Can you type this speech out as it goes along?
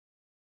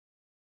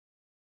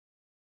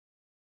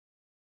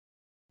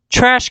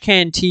Trash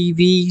can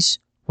TVs,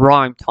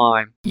 rhyme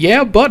time.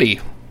 Yeah, buddy.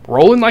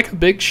 Rolling like a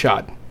big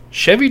shot.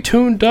 Chevy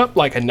tuned up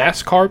like a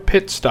NASCAR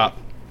pit stop.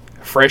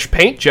 Fresh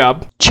paint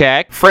job.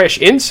 Check. Fresh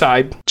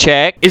inside.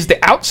 Check. Is the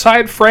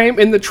outside frame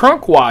in the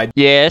trunk wide?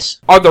 Yes.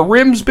 Are the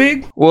rims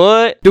big?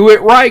 What? Do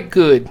it right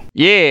good.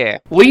 Yeah.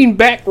 Lean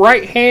back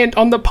right hand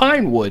on the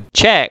pine wood.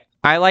 Check.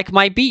 I like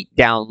my beat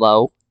down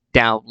low,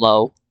 down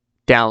low,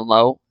 down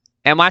low.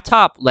 And my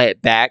top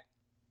let back,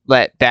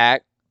 let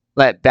back,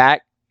 let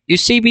back. You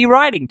see me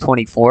riding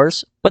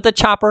 24s with the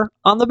chopper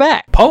on the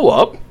back. Pull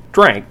up,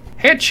 drank.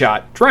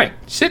 Headshot, drank.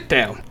 Sit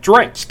down,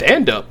 drank.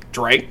 Stand up,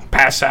 drank.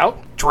 Pass out,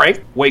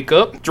 drank. Wake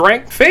up,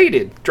 drank.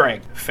 Faded,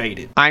 drank.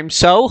 Faded. I'm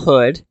so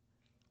hood.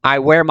 I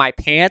wear my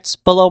pants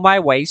below my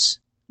waist.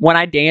 When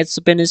I dance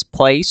up in his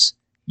place,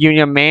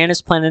 Union Man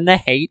is planning to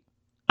hate.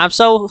 I'm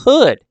so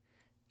hood.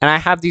 And I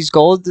have these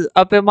gold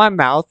up in my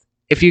mouth.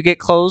 If you get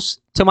close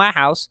to my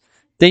house,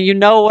 then you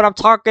know what I'm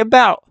talking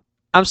about.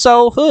 I'm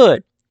so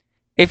hood.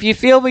 If you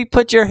feel me,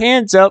 put your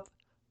hands up.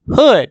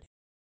 Hood.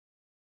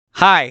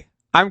 Hi,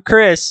 I'm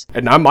Chris.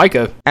 And I'm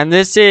Micah. And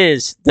this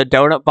is the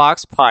Doughnut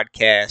Box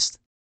Podcast.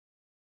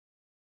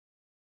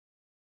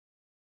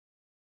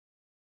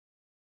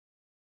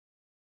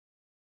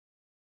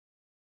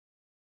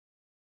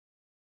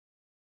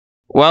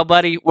 Well,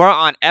 buddy, we're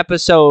on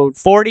episode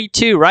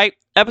 42, right?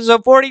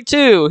 Episode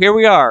 42. Here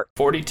we are.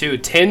 42.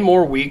 10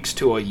 more weeks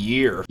to a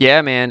year.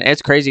 Yeah, man.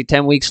 It's crazy.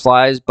 10 weeks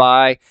flies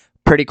by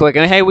pretty quick.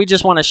 And hey, we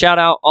just want to shout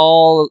out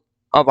all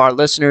of our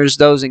listeners,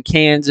 those in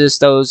Kansas,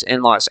 those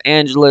in Los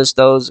Angeles,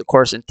 those, of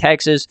course, in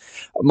Texas,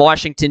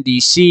 Washington,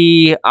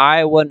 D.C.,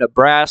 Iowa,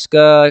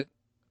 Nebraska,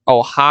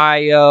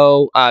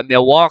 Ohio,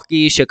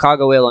 Milwaukee,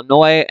 Chicago,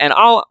 Illinois, and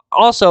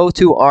also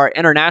to our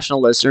international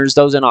listeners,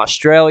 those in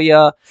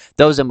Australia,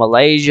 those in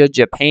Malaysia,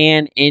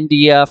 Japan,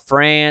 India,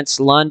 France,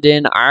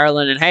 London,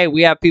 Ireland, and hey,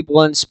 we have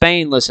people in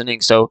Spain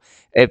listening, so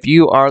if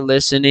you are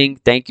listening,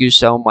 thank you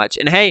so much.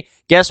 And hey,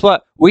 guess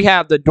what? We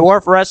have the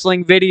Dwarf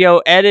Wrestling video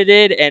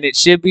edited, and it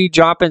should be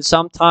dropping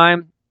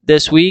sometime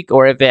this week,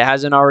 or if it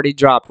hasn't already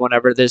dropped,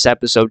 whenever this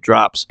episode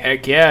drops.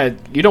 Heck yeah,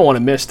 you don't want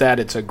to miss that.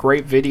 It's a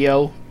great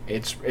video.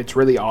 It's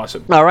really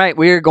awesome. All right,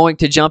 we are going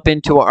to jump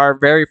into our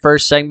very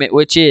first segment,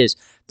 which is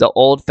the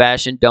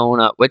old-fashioned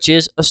donut, which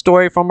is a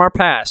story from our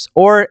past,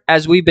 or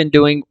as we've been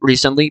doing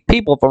recently,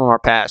 people from our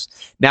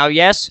past. Now,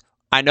 yes,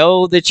 I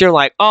know that you're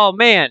like, oh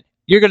man,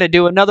 you're going to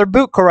do another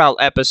Boot Corral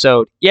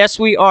episode. Yes,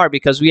 we are,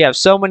 because we have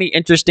so many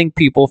interesting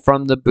people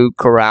from the Boot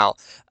Corral.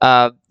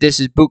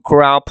 This is Boot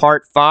Corral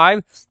Part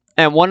 5,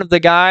 and one of the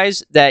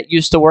guys that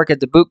used to work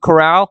at the Boot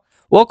Corral,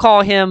 we'll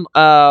call him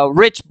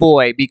Rich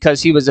Boy,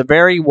 because he was a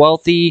very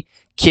wealthy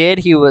kid.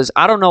 He was,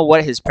 I don't know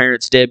what his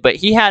parents did, but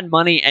he had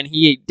money and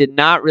he did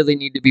not really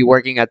need to be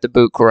working at the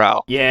Boot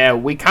Corral. Yeah,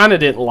 we kind of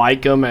didn't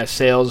like him as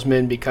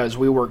salesmen because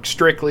we worked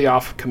strictly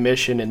off of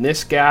commission, and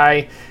this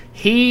guy,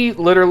 he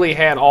literally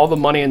had all the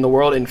money in the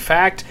world. In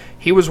fact,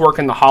 he was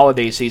working the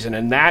holiday season,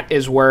 and that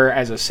is where,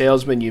 as a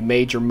salesman, you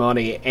made your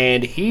money,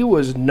 and he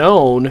was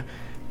known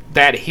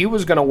that he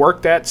was going to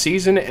work that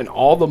season and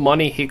all the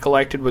money he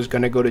collected was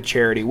going to go to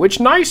charity, which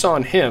nice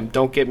on him,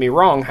 don't get me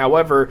wrong.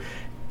 However,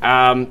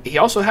 he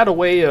also had a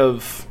way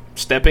of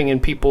stepping in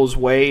people's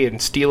way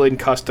and stealing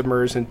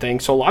customers and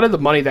things. So a lot of the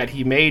money that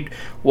he made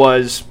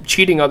was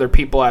cheating other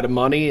people out of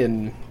money,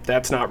 and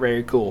that's not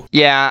very cool.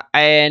 Yeah,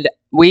 and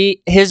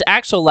his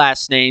actual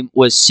last name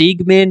was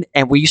Siegman,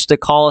 and we used to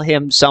call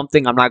him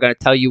something. I'm not going to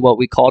tell you what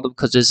we called him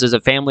because this is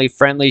a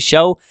family-friendly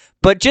show.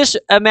 But just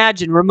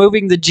imagine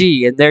removing the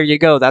G, and there you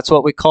go. That's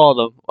what we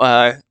called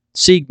him,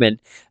 Siegman.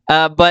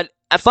 But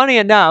funny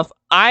enough,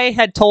 I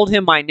had told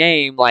him my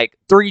name like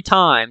 3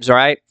 times,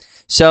 right?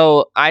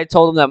 So I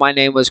told him that my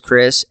name was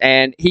Chris,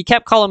 and he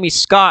kept calling me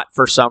Scott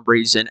for some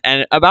reason.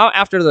 And about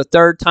after the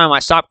 3rd time, I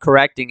stopped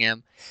correcting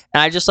him,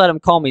 and I just let him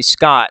call me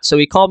Scott. So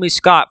he called me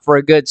Scott for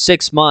a good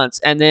 6 months,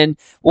 and then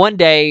one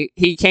day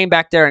he came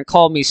back there and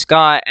called me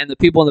Scott, and the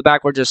people in the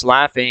back were just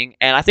laughing.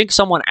 And I think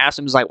someone asked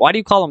him, was like, "Why do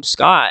you call him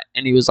Scott?"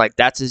 And he was like,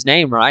 "That's his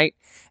name, right?"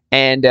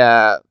 And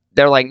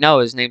they're like, "No,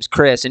 his name's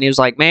Chris." And he was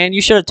like, "Man,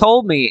 you should have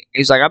told me."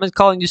 He's like, "I've been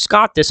calling you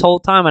Scott this whole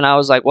time." And I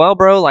was like, "Well,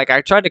 bro, like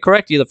I tried to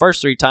correct you the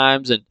first 3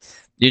 times, and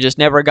you just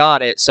never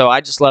got it." So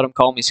I just let him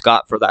call me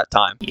Scott for that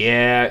time.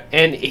 Yeah,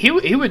 and he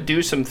would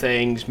do some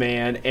things,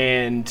 man.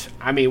 And,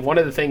 I mean, one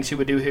of the things he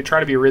would do, he'd try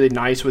to be really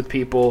nice with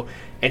people,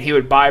 and he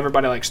would buy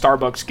everybody, like,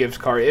 Starbucks gift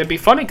card. It'd be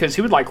funny because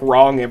he would, like,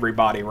 wrong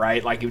everybody,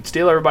 right? Like, he would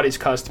steal everybody's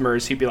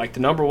customers. He'd be, like,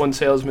 the number 1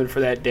 salesman for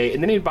that day.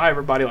 And then he'd buy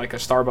everybody, like, a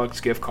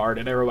Starbucks gift card,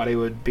 and everybody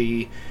would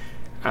be,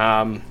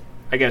 I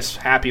guess,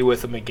 happy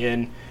with him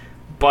again.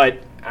 But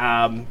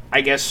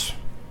I guess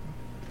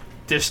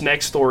this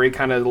next story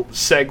kind of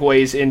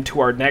segues into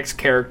our next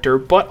character,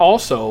 but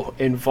also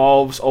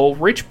involves old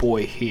Rich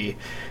Boy here.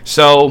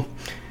 So,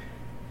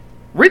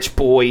 Rich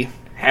Boy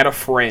had a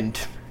friend,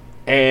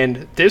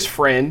 and this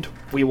friend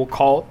we will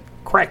call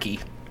Cracky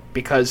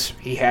because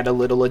he had a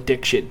little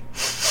addiction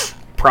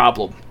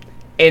problem.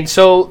 And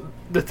so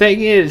the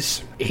thing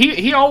is,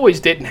 he always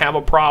didn't have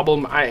a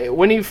problem.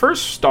 When he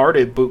first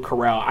started Boot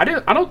Corral, I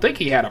don't think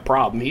he had a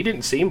problem. He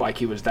didn't seem like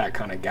he was that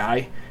kind of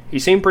guy. He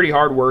seemed pretty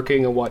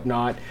hardworking and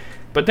whatnot.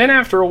 But then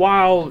after a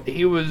while,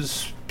 he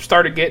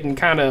started getting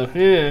kind of,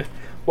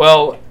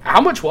 Well,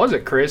 how much was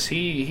it, Chris?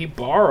 He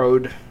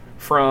borrowed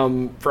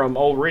from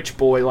old Rich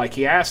Boy. Like,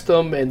 he asked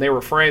him, and they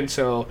were friends,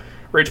 so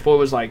Rich Boy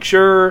was like,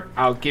 sure,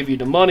 I'll give you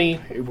the money.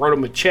 He wrote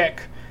him a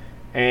check.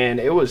 And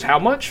it was how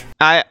much?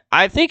 I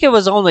think it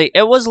was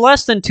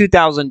less than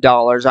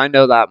 $2,000. I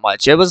know that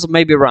much. It was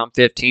maybe around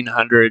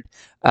 $1,500.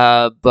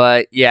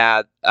 But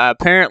yeah,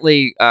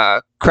 apparently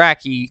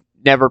Cracky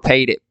never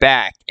paid it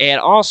back. And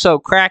also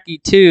Cracky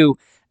too,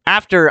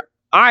 after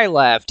I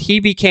left, he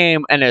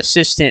became an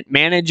assistant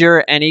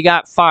manager and he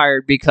got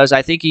fired because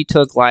I think he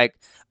took like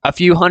a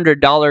few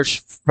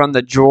 $100s from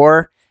the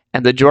drawer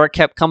and the drawer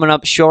kept coming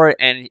up short.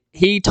 And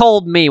he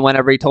told me,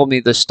 whenever he told me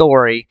the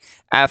story,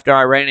 after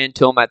I ran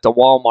into him at the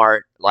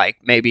Walmart, like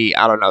maybe,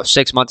 I don't know,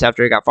 6 months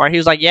after he got fired, he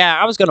was like,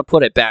 yeah, I was going to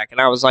put it back. And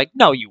I was like,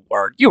 no, you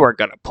weren't. You weren't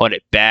going to put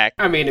it back.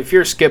 I mean, if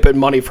you're skipping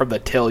money from the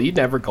till, you'd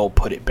never go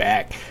put it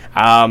back.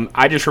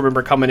 I just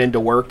remember coming into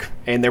work,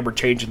 and they were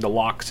changing the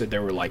locks, and they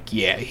were like,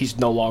 yeah, he's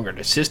no longer an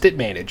assistant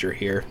manager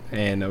here.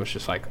 And I was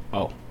just like,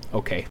 oh,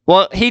 okay.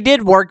 Well, he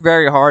did work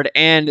very hard,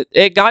 and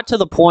it got to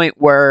the point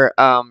where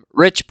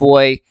Rich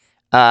Boy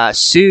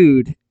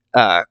sued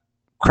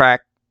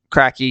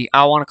Cracky.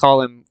 I want to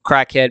call him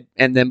Crackhead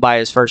and then by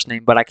his first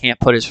name, but I can't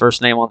put his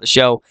first name on the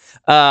show.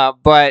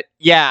 But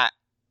yeah,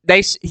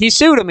 he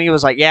sued him. He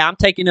was like, yeah, I'm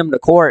taking him to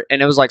court.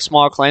 And it was like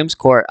small claims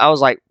court. I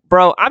was like,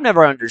 bro, I've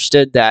never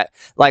understood that.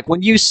 Like,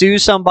 when you sue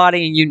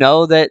somebody and you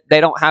know that they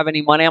don't have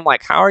any money, I'm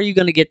like, how are you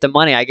going to get the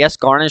money? I guess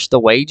garnish the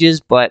wages,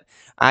 but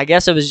I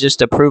guess it was just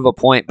to prove a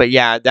point. But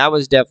yeah, that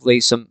was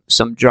definitely some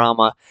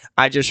drama.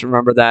 I just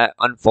remember that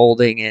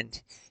unfolding,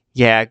 and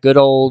yeah, good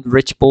old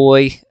Rich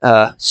Boy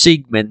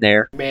Siegman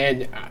there.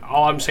 Man,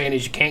 all I'm saying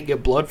is you can't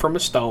get blood from a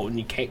stone.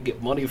 You can't get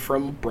money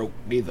from a broke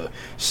neither.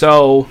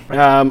 So,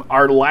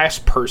 our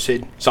last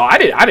person. So, I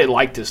didn't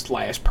like this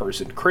last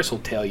person. Chris will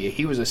tell you.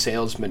 He was a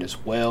salesman as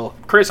well.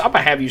 Chris, I'm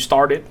going to have you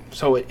start it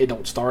so it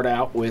don't start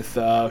out with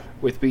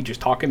me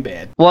just talking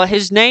bad. Well,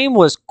 his name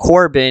was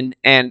Corbin,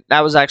 and that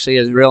was actually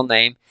his real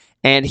name.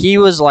 And he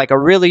was like a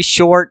really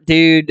short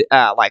dude.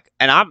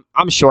 And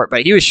I'm short,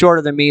 but he was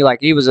shorter than me.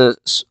 Like, he was a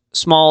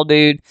small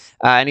dude,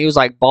 and he was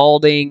like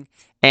balding,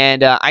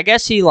 and I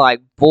guess he like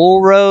bull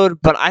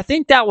rode, but I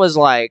think that was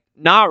like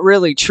not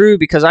really true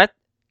because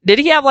did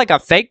he have like a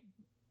fake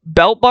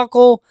belt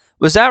buckle?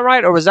 Was that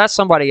right, or was that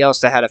somebody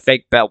else that had a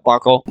fake belt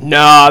buckle?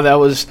 No, that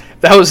was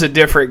a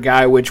different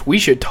guy, which we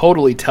should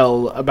totally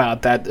tell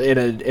about that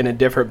in a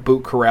different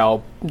Boot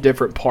Corral,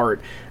 different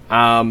part,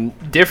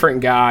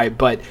 different guy.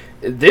 But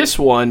this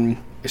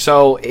one,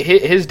 so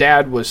his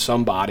dad was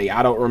somebody,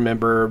 I don't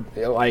remember,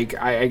 like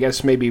I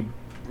guess maybe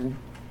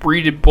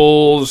breeded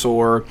bulls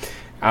or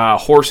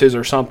horses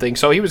or something.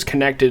 So he was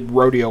connected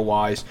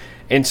rodeo-wise.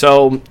 And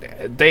so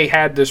they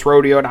had this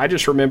rodeo, and I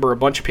just remember a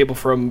bunch of people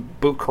from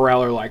Boot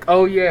Corral are like,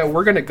 oh, yeah,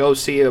 we're going to go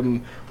see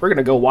him. We're going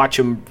to go watch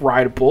him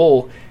ride a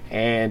bull.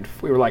 And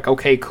we were like,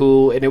 okay,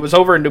 cool. And it was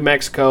over in New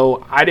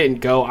Mexico. I didn't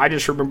go. I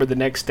just remember the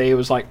next day it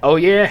was like, oh,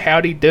 yeah,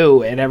 howdy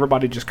do. And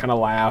everybody just kind of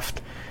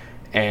laughed.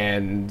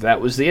 And that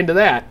was the end of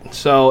that.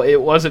 So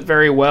it wasn't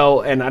very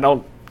well, and I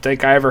don't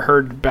think I ever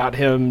heard about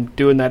him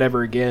doing that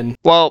ever again.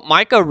 Well,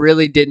 Micah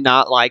really did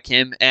not like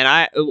him,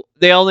 and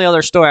the only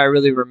other story I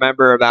really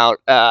remember about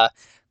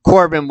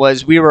Corbin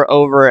was we were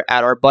over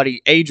at our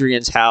buddy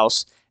Adrian's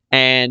house,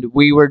 and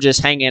we were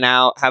just hanging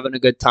out, having a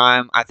good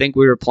time. I think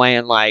we were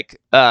playing like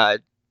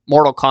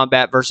Mortal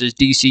Kombat versus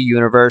DC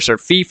Universe or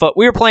FIFA.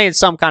 We were playing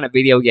some kind of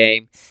video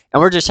game,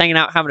 and we're just hanging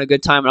out, having a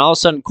good time, and all of a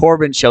sudden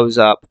Corbin shows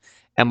up,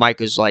 and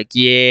Micah's like,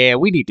 yeah,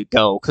 we need to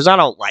go, because I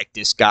don't like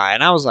this guy.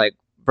 And I was like,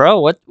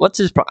 bro, what's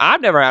his problem? I've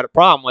never had a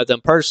problem with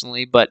him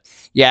personally, but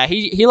yeah,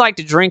 he liked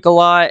to drink a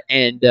lot,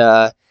 and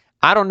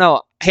I don't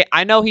know.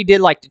 I know he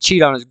did like to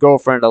cheat on his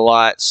girlfriend a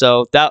lot,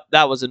 so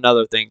that was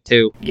another thing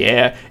too.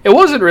 Yeah, it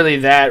wasn't really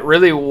that.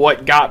 Really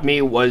what got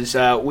me was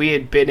we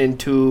had been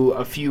into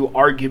a few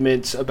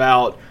arguments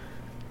about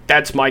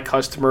that's my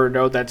customer,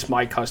 no, that's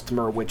my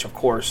customer, which of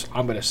course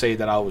I'm going to say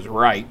that I was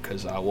right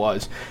because I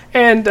was.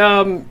 And,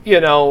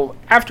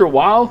 after a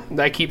while,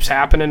 that keeps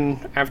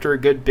happening after a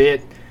good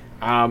bit.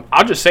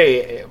 I'll just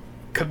say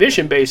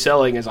commission-based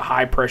selling is a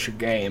high-pressure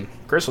game.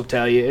 Chris will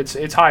tell you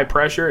it's high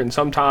pressure, and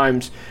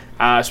sometimes,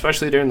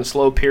 especially during the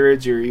slow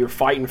periods, you're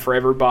fighting for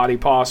everybody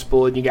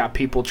possible, and you got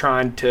people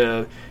trying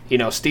to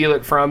steal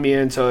it from you,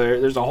 and so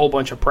there's a whole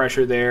bunch of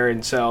pressure there.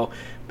 And so,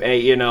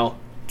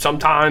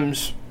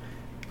 sometimes,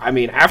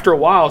 after a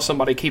while,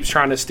 somebody keeps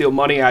trying to steal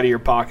money out of your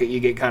pocket, you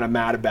get kind of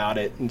mad about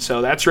it, and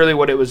so that's really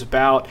what it was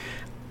about.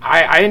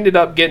 I ended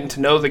up getting to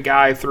know the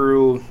guy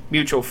through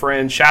mutual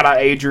friends. Shout out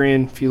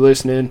Adrian if you're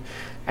listening.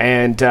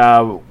 And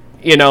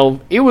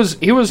he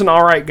was an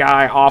all right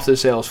guy off the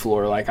sales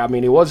floor. Like,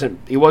 he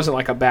wasn't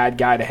like a bad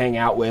guy to hang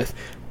out with.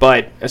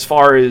 But as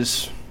far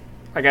as,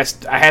 I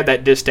guess I had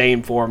that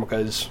disdain for him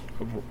because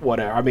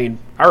whatever. I mean,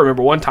 I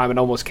remember one time it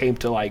almost came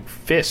to like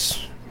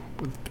fists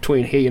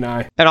between he and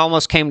I. It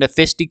almost came to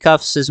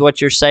fisticuffs, is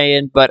what you're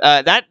saying. But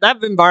that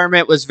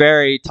environment was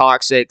very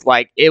toxic.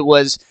 Like, it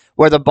was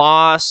where the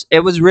boss,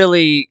 it was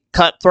really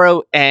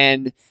cutthroat,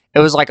 and it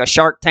was like a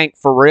Shark Tank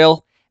for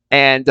real.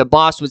 And the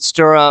boss would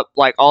stir up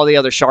like all the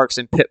other sharks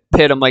and pit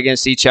them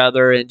against each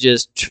other and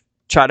just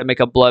try to make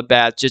a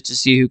bloodbath just to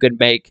see who could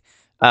make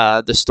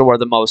the store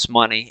the most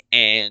money.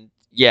 And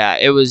yeah,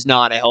 it was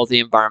not a healthy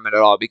environment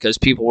at all because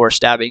people were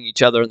stabbing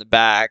each other in the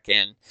back,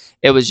 and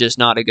it was just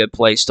not a good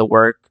place to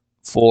work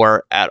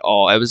for at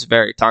all. It was a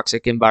very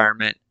toxic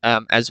environment,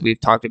 as we've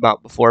talked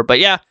about before. But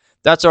yeah,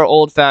 that's our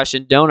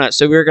old-fashioned donut.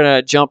 So we're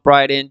going to jump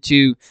right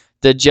into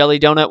the jelly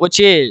donut, which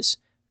is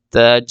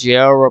the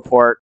jail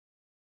report.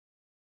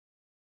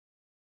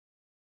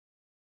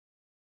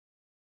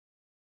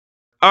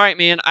 All right,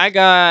 man, I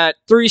got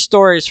 3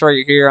 stories for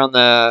you here on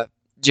the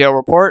jail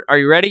report. Are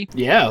you ready?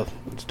 Yeah,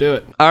 let's do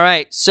it. All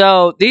right,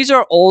 so these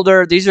are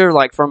older. These are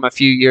like from a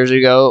few years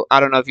ago. I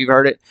don't know if you've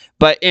heard it,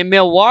 but in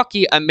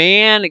Milwaukee, a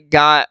man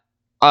got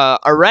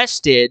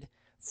arrested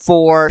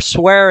for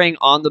swearing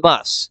on the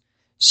bus.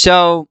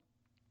 So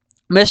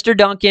Mr.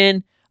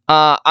 Duncan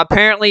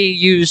apparently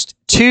used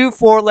 2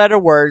 4-letter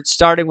words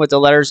starting with the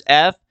letters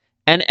F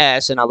and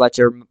S, and I'll let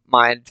your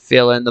mind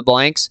fill in the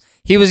blanks.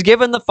 He was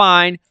given the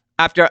fine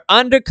after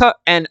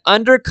an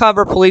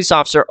undercover police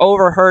officer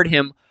overheard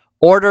him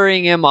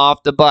ordering him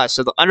off the bus.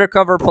 So the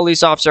undercover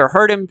police officer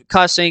heard him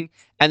cussing,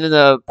 and then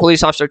the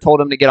police officer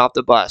told him to get off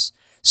the bus.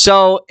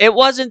 So it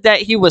wasn't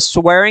that he was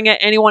swearing at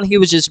anyone. He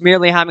was just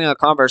merely having a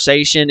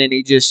conversation, and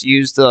he just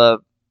used that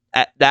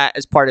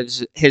as part of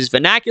his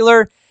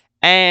vernacular.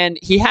 And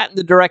he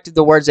hadn't directed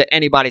the words at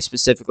anybody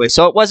specifically.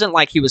 So it wasn't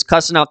like he was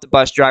cussing out the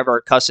bus driver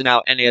or cussing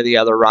out any of the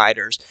other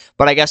riders.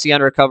 But I guess the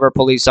undercover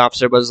police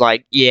officer was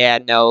like, yeah,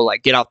 no,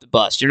 like, get off the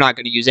bus. You're not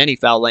going to use any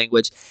foul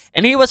language.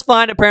 And he was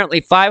fined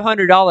apparently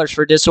 $500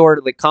 for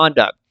disorderly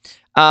conduct.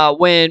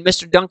 When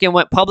Mr. Duncan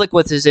went public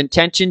with his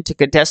intention to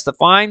contest the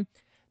fine,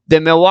 the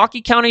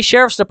Milwaukee County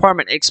Sheriff's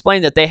Department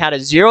explained that they had a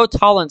zero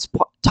tolerance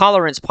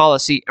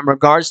policy in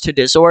regards to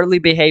disorderly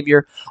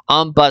behavior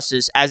on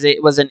buses, as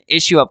it was an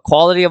issue of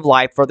quality of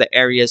life for the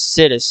area's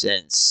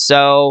citizens.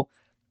 So,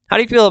 how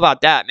do you feel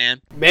about that,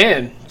 man?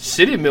 Man,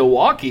 city of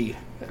Milwaukee.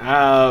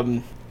 I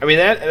mean,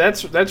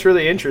 that's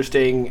really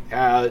interesting.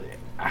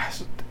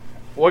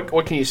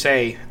 What can you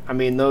say? I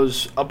mean,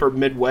 those upper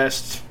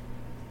Midwest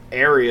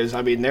areas,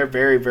 I mean, they're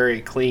very,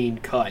 very clean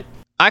cut.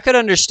 I could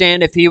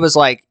understand if he was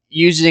like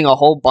using a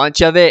whole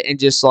bunch of it and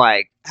just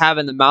like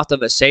having the mouth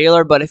of a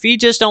sailor, but if he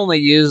just only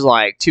used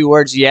like 2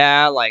 words,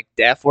 yeah, like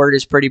the F word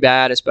is pretty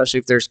bad, especially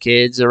if there's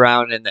kids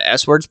around, and the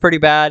S word's pretty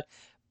bad.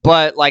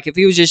 But like if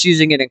he was just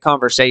using it in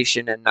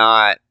conversation and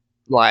not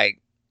like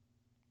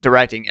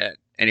directing it at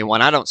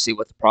anyone, I don't see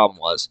what the problem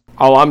was.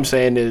 All I'm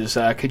saying is,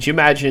 could you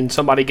imagine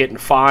somebody getting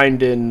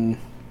fined and,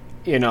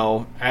 you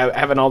know,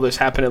 having all this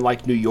happen in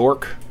like New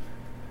York?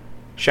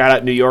 Shout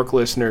out New York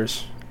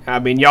listeners. I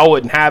mean, y'all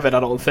wouldn't have it, I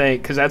don't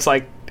think, because that's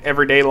like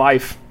everyday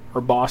life,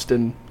 or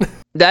Boston.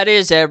 That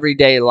is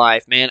everyday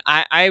life, man.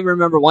 I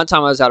remember one time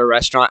I was at a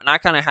restaurant, and I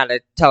kind of had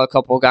to tell a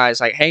couple of guys,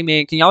 like, hey,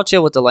 man, can y'all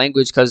chill with the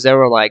language? Because there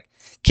were, like,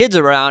 kids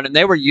around, and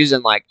they were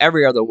using, like,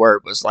 every other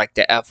word was, like,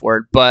 the F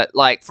word. But,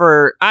 like,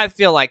 I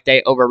feel like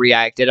they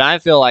overreacted. I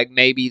feel like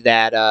maybe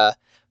that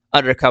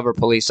undercover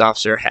police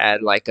officer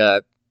had, like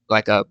a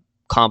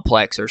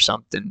complex or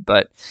something.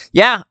 But,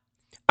 yeah.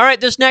 All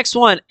right, this next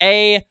one.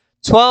 A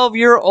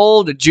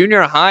 12-year-old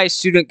junior high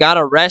student got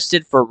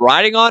arrested for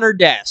writing on her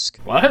desk.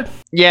 What?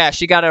 Yeah,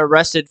 she got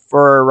arrested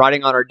for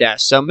writing on her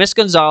desk. So Miss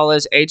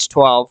Gonzalez, age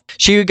 12,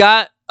 she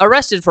got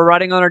arrested for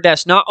writing on her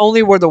desk. Not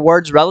only were the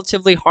words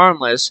relatively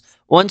harmless,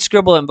 one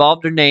scribble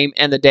involved her name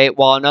and the date,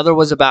 while another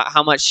was about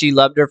how much she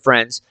loved her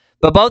friends,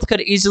 but both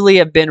could easily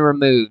have been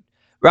removed.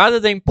 Rather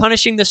than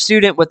punishing the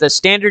student with a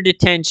standard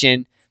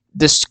detention,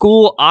 the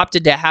school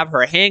opted to have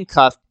her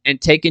handcuffed and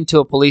taken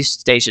to a police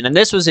station. And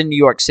this was in New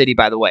York City,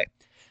 by the way.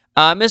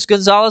 Ms.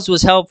 Gonzalez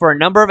was held for a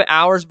number of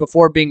hours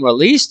before being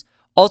released.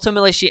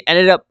 Ultimately, she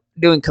ended up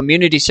doing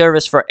community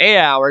service for 8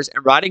 hours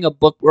and writing a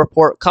book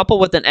report coupled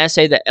with an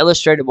essay that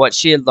illustrated what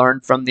she had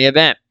learned from the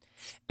event.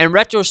 In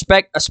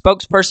retrospect, a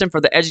spokesperson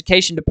for the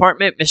education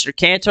department, Mr.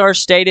 Cantor,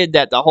 stated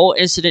that the whole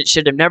incident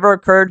should have never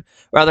occurred.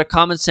 Rather,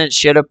 common sense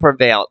should have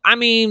prevailed. I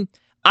mean,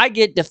 I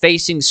get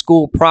defacing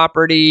school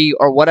property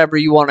or whatever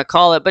you want to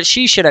call it, but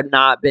she should have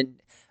not been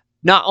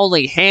not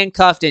only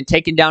handcuffed and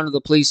taken down to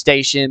the police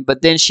station,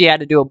 but then she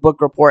had to do a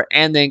book report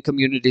and then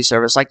community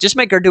service. Like, just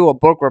make her do a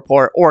book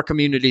report or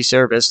community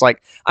service.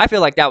 Like, I feel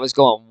like that was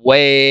going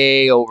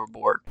way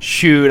overboard.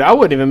 Shoot, I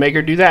wouldn't even make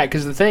her do that,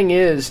 because the thing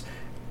is,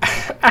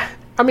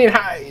 I mean,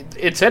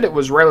 it said it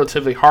was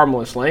relatively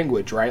harmless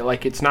language, right?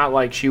 Like, it's not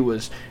like it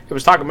was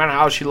talking about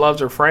how she loves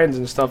her friends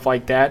and stuff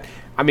like that.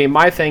 I mean,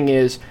 my thing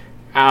is,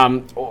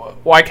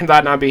 why can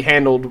that not be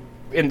handled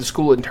in the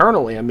school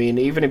internally? I mean,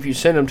 even if you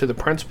send them to the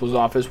principal's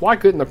office, why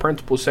couldn't the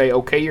principal say,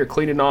 okay, you're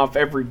cleaning off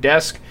every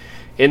desk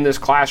in this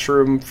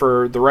classroom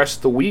for the rest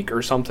of the week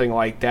or something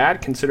like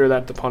that. Consider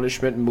that the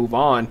punishment and move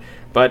on.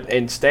 But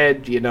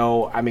instead, you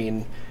know, I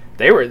mean,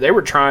 they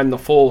were trying the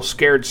full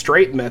scared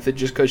straight method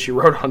just because she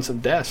wrote on some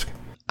desk.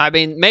 I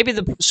mean, maybe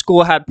the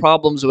school had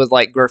problems with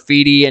like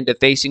graffiti and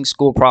defacing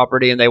school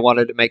property, and they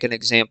wanted to make an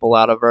example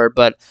out of her.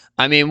 But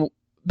I mean,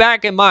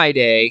 back in my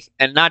day,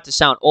 and not to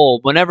sound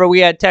old, whenever we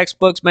had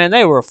textbooks, man,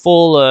 they were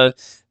full of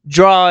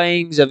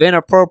drawings of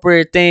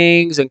inappropriate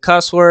things and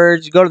cuss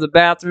words. You go to the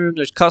bathroom,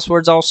 there's cuss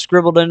words all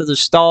scribbled into the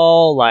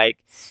stall. Like,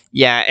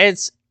 yeah,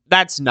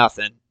 that's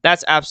nothing.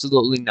 That's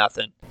absolutely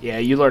nothing. Yeah,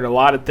 you learn a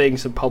lot of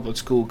things in public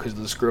school because of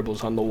the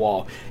scribbles on the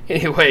wall.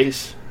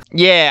 Anyways.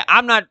 Yeah,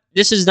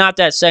 this is not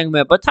that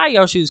segment, but tie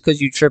your shoes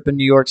because you trip in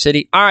New York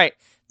City. All right,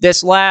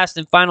 this last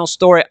and final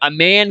story. A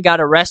man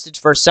got arrested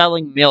for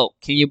selling milk.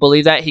 Can you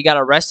believe that? He got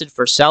arrested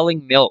for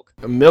selling milk.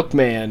 A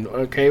milkman.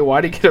 Okay,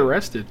 why did he get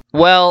arrested?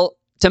 Well,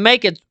 to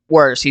make it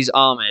worse, he's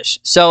Amish.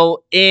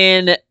 So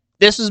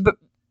this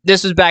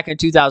was back in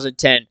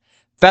 2010.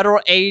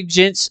 Federal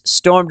agents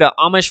stormed an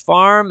Amish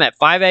farm at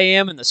 5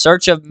 a.m. in the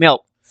search of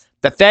milk.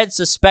 The feds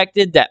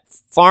suspected that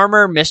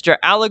farmer Mr.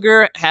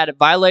 Gallagher had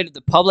violated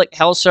the Public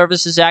Health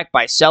Services Act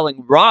by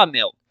selling raw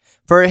milk.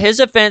 For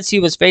his offense, he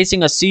was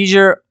facing a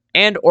seizure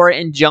and/or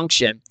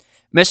injunction.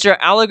 Mr.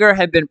 Gallagher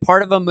had been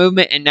part of a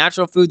movement in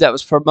natural food that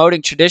was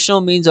promoting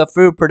traditional means of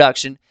food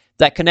production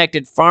that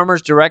connected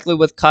farmers directly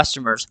with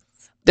customers.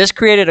 This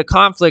created a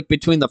conflict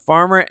between the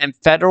farmer and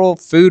federal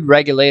food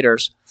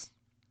regulators.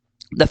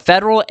 The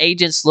federal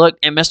agents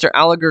looked in Mr.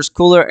 Gallagher's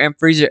cooler and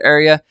freezer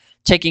area,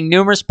 taking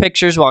numerous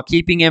pictures while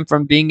keeping him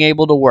from being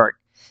able to work.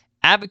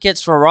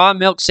 Advocates for raw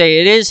milk say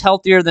it is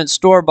healthier than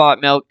store-bought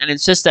milk and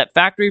insist that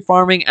factory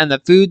farming and the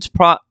foods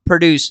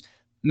produced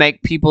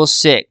make people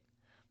sick.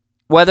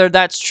 Whether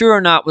that's true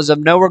or not was of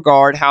no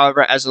regard,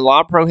 however, as the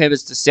law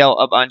prohibits the sale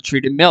of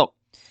untreated milk.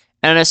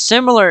 And in a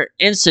similar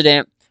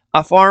incident,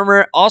 a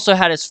farmer also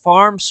had his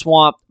farm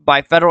swamped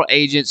by federal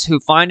agents who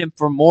fined him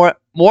for more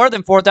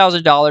than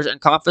 $4,000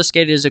 and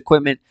confiscated his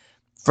equipment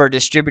for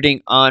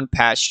distributing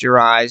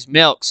unpasteurized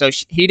milk. So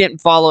he didn't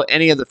follow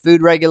any of the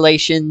food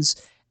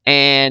regulations,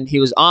 and he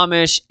was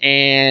Amish,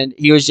 and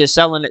he was just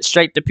selling it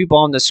straight to people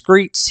on the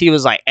streets. He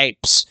was like, hey,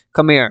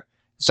 come here.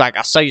 It's like,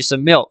 I'll sell you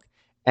some milk.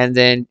 And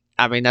then,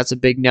 I mean, that's a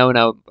big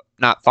no-no,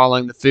 not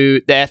following the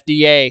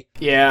FDA.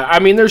 Yeah, I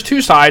mean, there's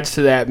two sides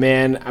to that,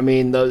 man. I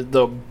mean,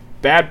 the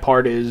bad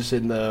part is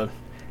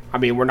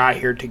we're not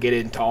here to get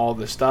into all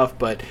this stuff,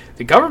 but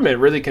the government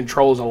really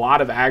controls a lot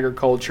of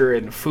agriculture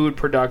and food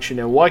production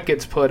and what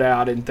gets put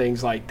out and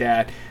things like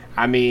that.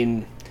 I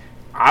mean,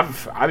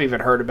 I've even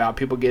heard about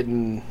people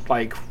getting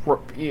like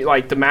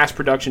the mass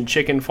production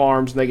chicken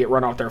farms, and they get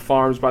run off their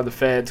farms by the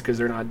feds because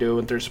they're not doing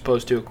what they're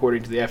supposed to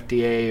according to the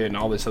FDA and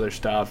all this other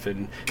stuff,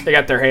 and they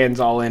got their hands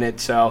all in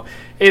it. So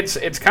it's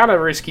kind of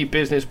risky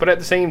business, but at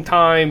the same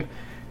time,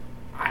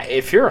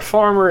 if you're a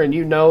farmer and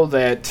you know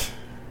that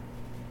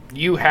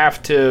you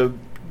have to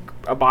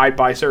abide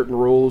by certain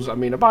rules, I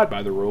mean, abide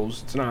by the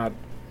rules. It's not,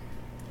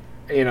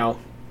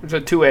 it's a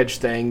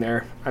two-edged thing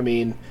there. I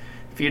mean,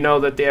 if you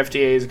know that the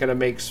FDA is going to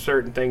make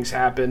certain things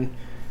happen,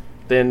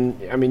 then,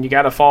 I mean, you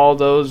got to follow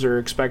those or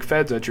expect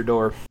feds at your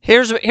door.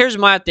 Here's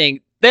my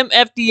thing. Them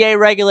FDA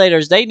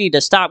regulators, they need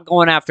to stop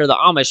going after the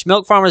Amish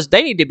milk farmers.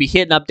 They need to be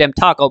hitting up them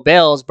Taco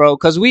Bells, bro,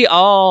 because we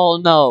all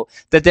know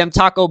that them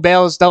Taco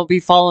Bells don't be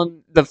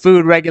following the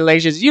food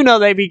regulations. You know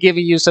they be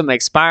giving you some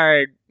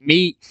expired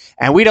meat,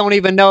 and we don't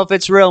even know if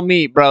it's real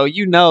meat, bro.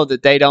 You know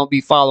that they don't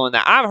be following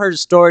that. I've heard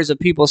stories of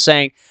people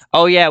saying,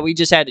 oh, yeah, we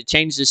just had to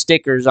change the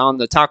stickers on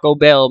the Taco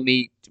Bell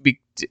meat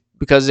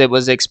because it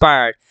was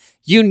expired.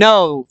 You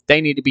know they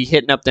need to be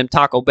hitting up them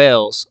Taco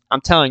Bells.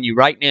 I'm telling you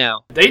right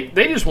now. They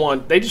just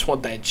want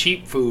that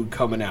cheap food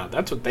coming out.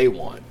 That's what they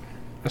want.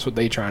 That's what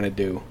they trying to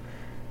do.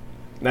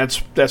 That's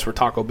where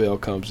Taco Bell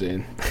comes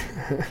in.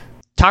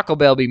 Taco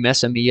Bell be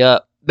messing me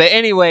up. But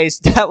anyways,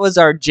 that was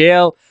our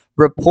jail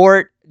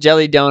report,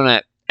 Jelly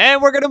Donut.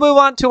 And we're going to move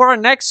on to our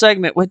next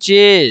segment, which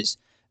is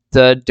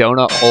the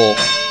Donut Hole.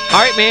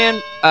 All right,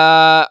 man.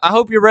 I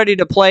hope you're ready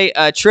to play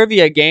a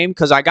trivia game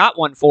because I got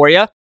one for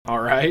you. All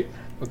right.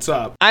 What's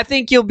up? I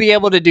think you'll be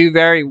able to do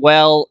very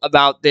well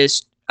about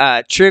this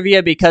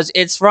trivia because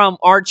it's from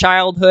our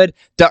childhood,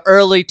 the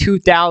early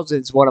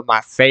 2000s, one of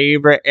my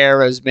favorite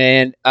eras,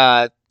 man.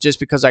 Just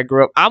because I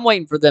grew up. I'm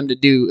waiting for them to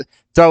do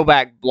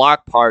throwback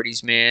block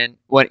parties, man.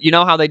 You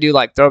know how they do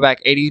like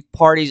throwback 80s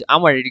parties?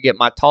 I'm ready to get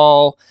my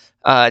tall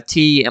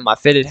tee and my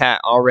fitted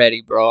hat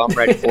already, bro. I'm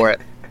ready for it.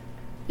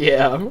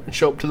 Yeah, I'm going to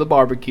show up to the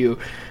barbecue.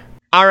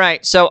 All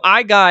right, so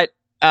I got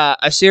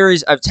a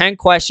series of 10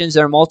 questions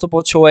that are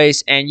multiple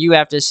choice, and you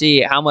have to see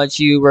how much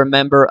you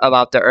remember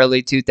about the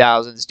early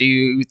 2000s. Do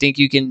you think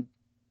you can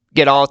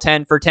get all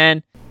 10 for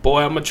 10?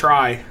 Boy, I'm going to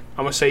try.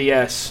 I'm going to say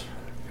yes,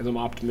 because I'm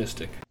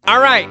optimistic. All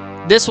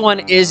right, this one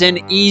is an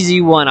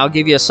easy one. I'll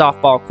give you a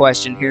softball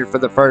question here for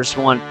the first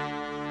one.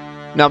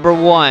 Number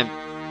 1,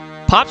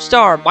 pop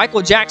star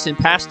Michael Jackson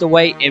passed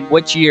away in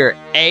which year?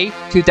 A,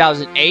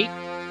 2008,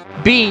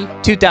 B,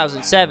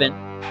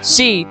 2007,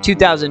 C,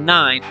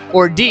 2009,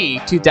 or D,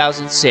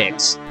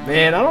 2006?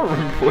 Man, I don't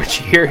remember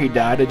which year he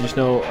died. I just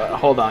know.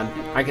 Hold on,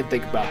 I can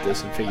think about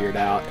this and figure it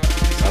out.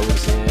 I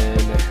was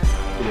in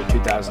either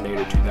 2008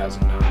 or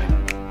 2009.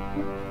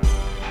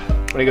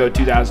 I'm gonna go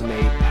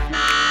 2008.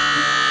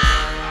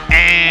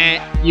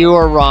 And you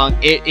are wrong.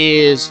 It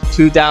is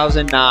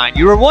 2009.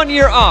 You were 1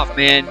 year off,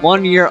 man.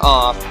 1 year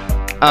off.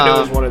 I knew it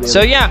was one of the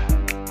So other. yeah.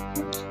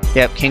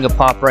 Yep, King of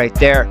Pop right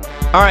there.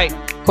 All right,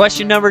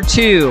 question number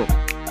 2.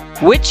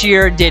 Which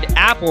year did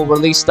Apple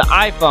release the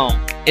iPhone?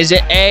 Is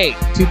it A,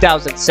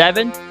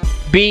 2007,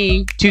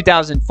 B,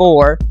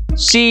 2004,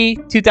 C,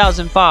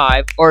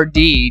 2005, or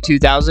D,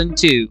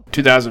 2002?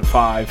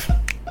 2005.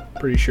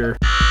 Pretty sure.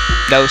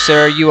 No,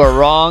 sir, you are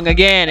wrong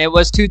again. It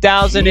was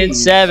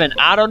 2007.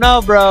 I don't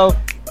know, bro.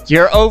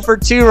 You're 0 for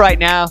 2 right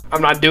now.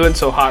 I'm not doing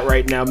so hot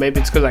right now.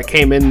 Maybe it's because I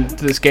came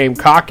into this game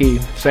cocky,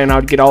 saying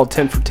I'd get all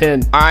 10 for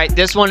 10. All right,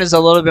 this one is a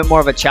little bit more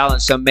of a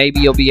challenge, so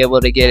maybe you'll be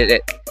able to get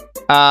it.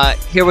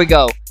 Here we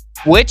go.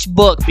 Which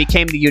book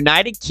became the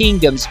United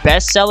Kingdom's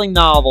best-selling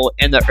novel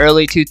in the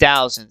early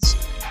 2000s?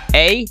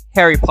 A,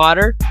 Harry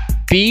Potter,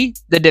 B,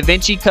 The Da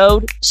Vinci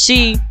Code,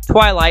 C,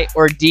 Twilight,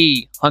 or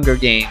D, Hunger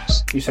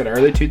Games? You said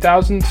early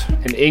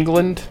 2000s in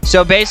England?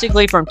 So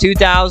basically from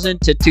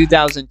 2000 to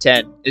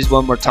 2010 is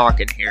when we're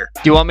talking here.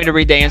 Do you want me to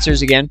read the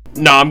answers again?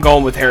 No, I'm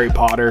going with Harry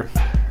Potter.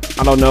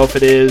 I don't know if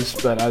it is,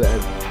 but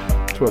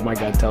that's what my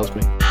gut tells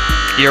me.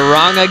 You're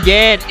wrong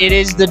again. It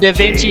is The Da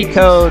Vinci Jeez.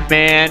 Code,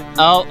 man.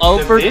 Oh,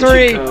 0 for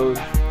 3.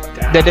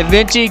 The Da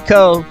Vinci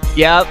Code.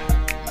 Yep.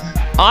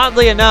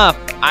 Oddly enough,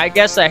 I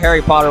guess the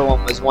Harry Potter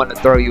one was one to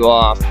throw you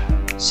off.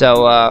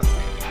 So,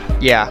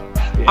 yeah.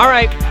 All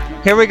right.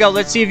 Here we go.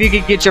 Let's see if you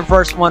can get your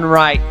first one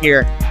right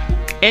here.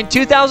 In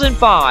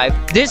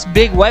 2005, this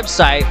big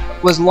website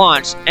was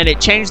launched, and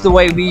it changed the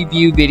way we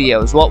view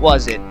videos. What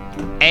was it?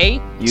 A,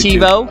 YouTube.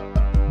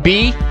 TiVo,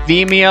 B,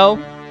 Vimeo,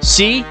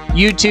 C,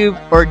 YouTube,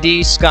 or D,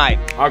 Skype?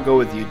 I'll go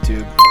with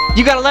YouTube.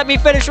 You gotta let me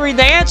finish reading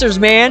the answers,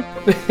 man.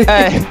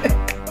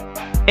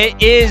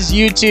 It is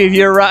YouTube.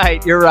 You're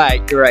right.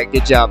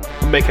 Good job.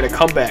 I'm making a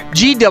comeback.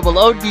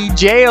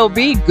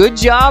 GOODJOB.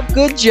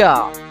 Good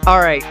job. All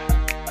right.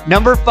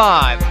 Number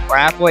 5. We're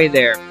halfway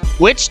there.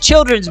 Which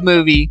children's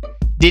movie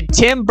did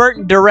Tim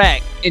Burton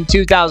direct in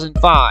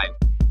 2005?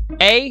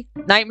 A,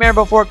 Nightmare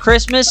Before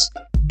Christmas,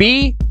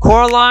 B,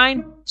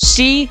 Coraline,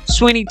 C,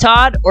 Sweeney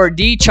Todd, or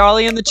D,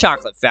 Charlie and the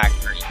Chocolate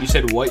Factory? You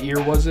said what year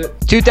was it?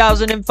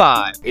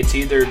 2005. It's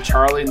either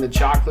Charlie and the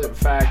Chocolate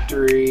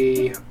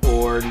Factory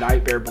or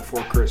Nightmare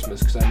Before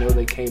Christmas, because I know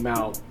they came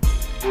out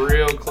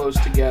real close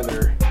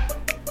together.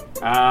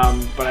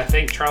 But I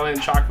think Charlie and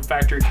the Chocolate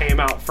Factory came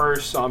out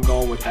first, so I'm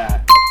going with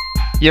that.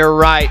 You're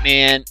right,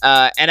 man.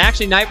 And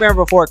actually, Nightmare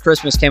Before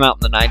Christmas came out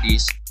in the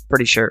 90s.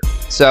 Pretty sure.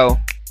 So,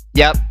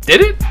 yep.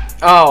 Did it?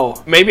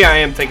 Oh, maybe I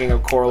am thinking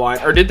of Coraline.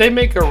 Or did they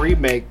make a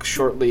remake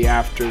shortly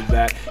after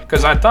that?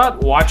 Because I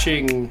thought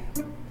watching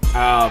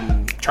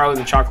Charlie and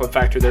the Chocolate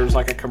Factory, there was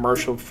like a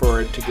commercial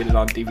for it to get it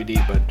on DVD,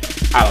 but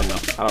I don't know.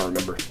 I don't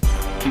remember.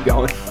 Keep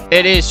going.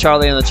 It is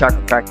Charlie and the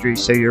Chocolate Factory,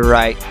 so you're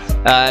right.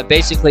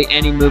 Basically,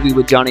 any movie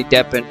with Johnny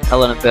Depp and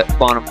Helena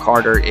Bonham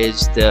Carter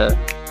is Tim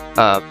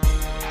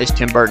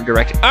Burton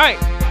directed. All right,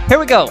 here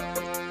we go.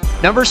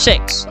 Number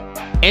 6.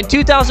 In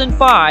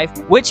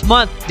 2005, which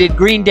month did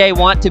Green Day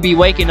want to be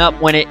waking up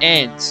when it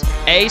ends?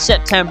 A,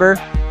 September,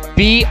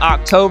 B,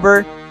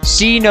 October,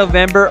 C,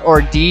 November,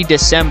 or D,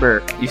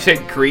 December? You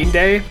said Green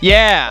Day?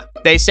 Yeah,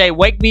 they say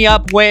wake me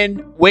up when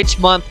which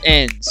month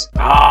ends.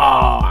 Oh,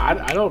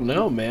 I don't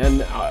know,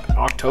 man.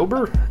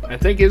 October? I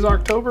think is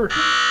October.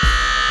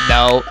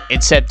 No,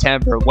 it's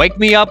September. Wake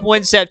me up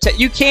when September.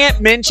 You can't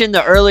mention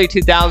the early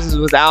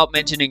 2000s without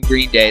mentioning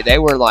Green Day. They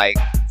were like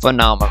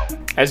phenomenal.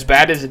 As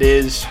bad as it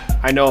is,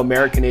 I know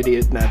American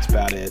Idiot, and that's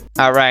about it.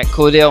 All right,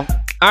 cool deal.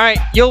 All right,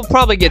 you'll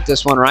probably get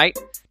this one right.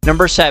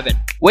 Number 7.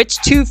 Which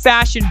 2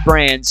 fashion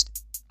brands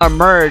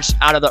emerged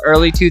out of the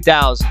early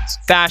 2000s?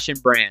 Fashion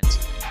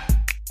brands.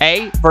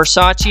 A,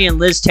 Versace and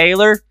Liz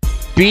Taylor.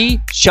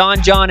 B,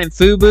 Sean John and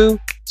Fubu.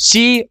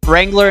 C,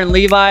 Wrangler and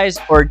Levi's.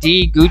 Or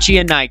D, Gucci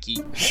and Nike?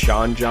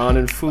 Sean John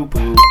and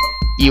Fubu.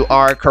 You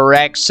are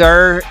correct,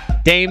 sir.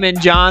 Damon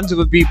Johns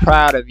would be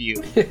proud of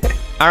you.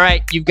 All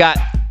right, you've got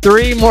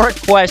 3 more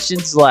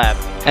questions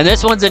left. And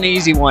this one's an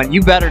easy one.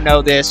 You better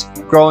know this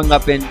growing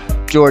up in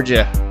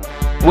Georgia.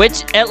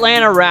 Which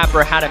Atlanta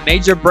rapper had a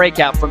major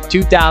breakout from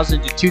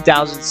 2000 to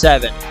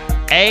 2007?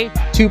 A,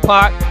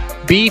 Tupac,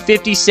 B,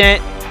 50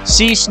 Cent,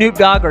 C, Snoop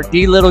Dogg, or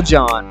D, Lil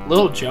Jon?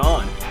 Lil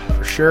Jon,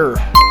 for sure.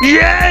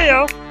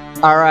 Yeah!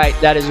 All right,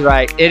 that is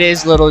right. It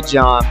is Lil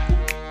Jon.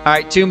 All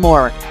right, 2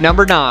 more.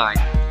 Number 9.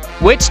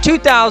 Which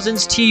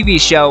 2000s TV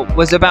show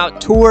was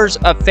about tours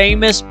of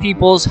famous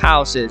people's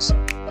houses?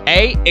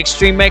 A,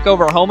 Extreme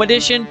Makeover Home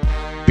Edition,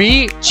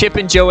 B, Chip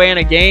and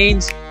Joanna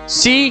Gaines,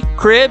 C,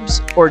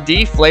 Cribs, or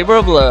D, Flavor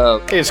of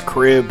Love? It's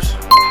Cribs.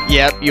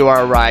 Yep, you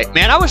are right.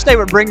 Man, I wish they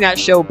would bring that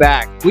show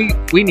back. We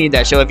need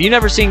that show. If you've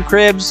never seen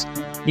Cribs,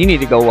 you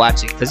need to go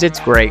watch it because it's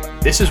great.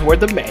 This is where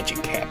the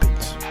magic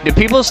happens. Do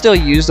people still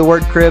use the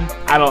word crib?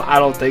 I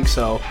don't think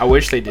so. I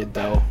wish they did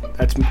though.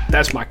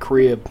 That's my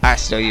crib. I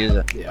still use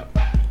it. Yeah.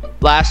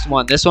 last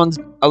one. This one's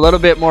a little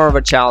bit more of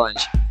a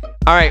challenge.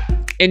 All right.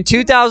 In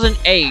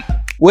 2008,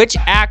 which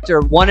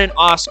actor won an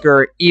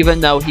Oscar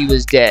even though he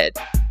was dead?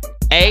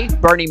 A.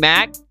 Bernie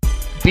Mac,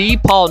 B.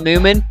 Paul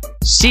Newman,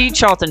 C.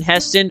 Charlton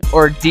Heston,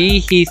 or D.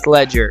 Heath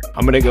Ledger?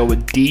 I'm going to go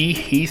with D.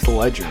 Heath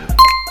Ledger.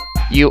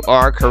 You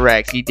are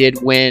correct. He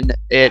did win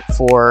it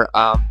for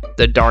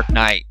The Dark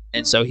Knight,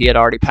 and so he had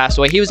already passed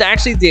away. He was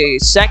actually the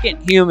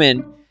second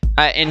human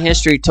in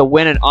history to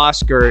win an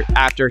Oscar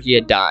after he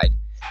had died.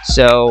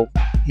 So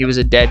he was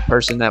a dead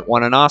person that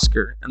won an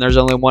Oscar, and there's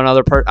only one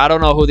other person. I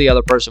don't know who the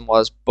other person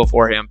was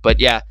before him, but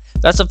yeah,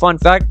 that's a fun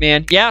fact,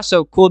 man. Yeah,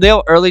 so cool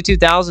deal. Early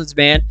 2000s,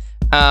 man.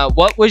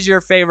 What was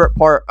your favorite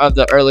part of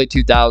the early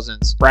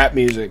 2000s? Rap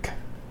music,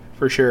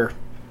 for sure.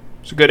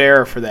 It's a good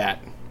era for that.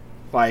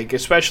 Like,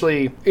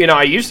 especially, you know,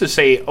 I used to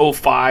say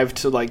 05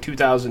 to like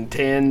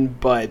 2010,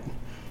 but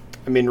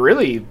I mean,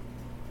 really,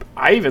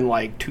 I even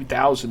like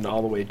 2000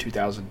 all the way to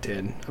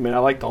 2010. I mean, I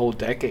like the whole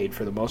decade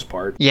for the most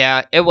part.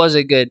 Yeah, it was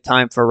a good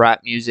time for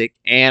rap music.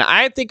 And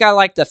I think I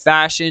like the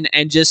fashion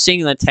and just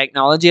seeing the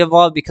technology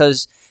evolve,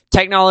 because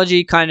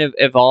technology kind of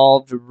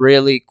evolved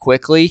really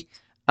quickly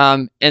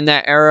in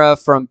that era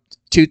from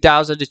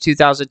 2000 to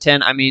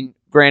 2010. I mean,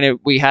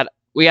 granted, we had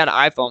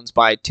iPhones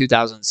by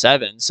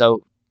 2007,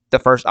 so the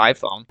first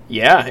iPhone.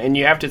 Yeah, and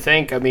you have to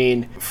think, I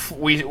mean,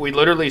 we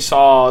literally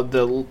saw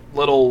the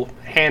little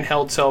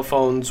handheld cell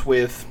phones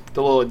with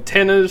the little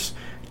antennas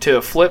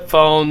to flip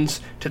phones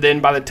to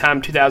then by the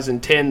time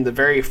 2010, the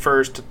very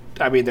first,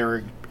 I mean, they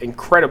were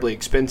incredibly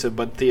expensive,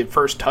 but the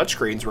first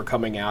touchscreens were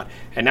coming out.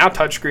 And now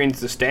touchscreens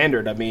the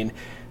standard. I mean,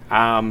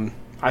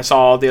 I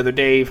saw the other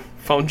day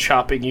phone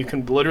shopping, you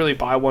can literally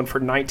buy one for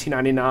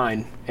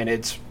 $19.99 and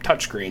it's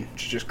touchscreen,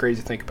 which is just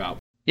crazy to think about.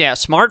 Yeah,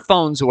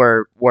 smartphones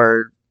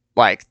were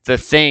like the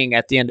thing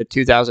at the end of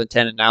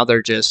 2010, and now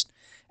they're just,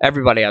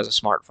 everybody has a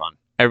smartphone.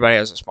 Everybody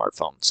has a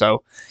smartphone.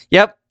 So,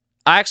 yep.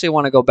 I actually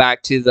want to go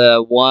back to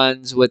the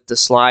ones with the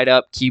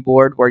slide-up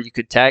keyboard where you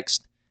could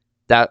text.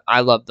 That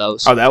I love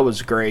those. Oh, that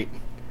was great.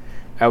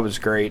 That was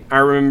great. I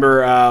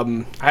remember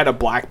I had a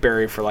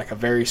BlackBerry for like a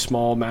very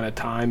small amount of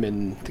time,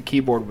 and the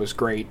keyboard was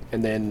great.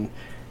 And then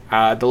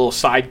the little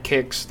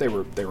sidekicks, they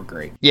were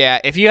great.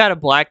 Yeah, if you had a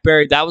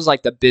BlackBerry, that was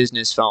like the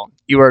business phone.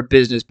 You were a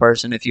business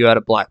person if you had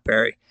a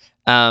BlackBerry.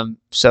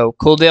 So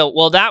cool deal.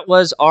 Well, that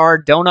was our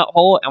donut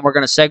hole, and we're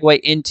going to segue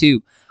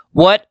into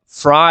what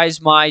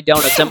fries my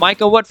donuts. And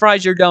Micah, what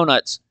fries your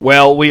donuts?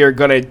 Well, we are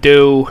going to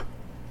do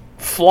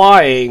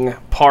flying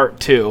part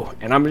 2.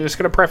 And I'm just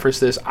going to preface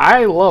this.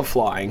 I love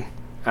flying.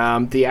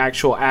 The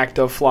actual act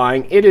of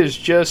flying. It is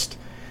just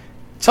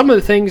some of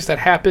the things that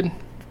happen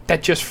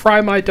that just fry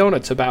my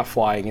donuts about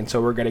flying. And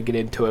so we're going to get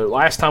into it.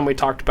 Last time we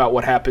talked about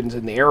what happens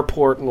in the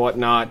airport and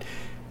whatnot.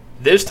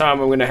 This time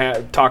I'm going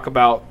to talk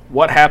about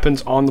what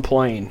happens on the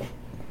plane.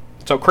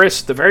 So,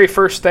 Chris, the very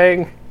first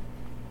thing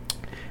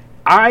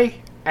I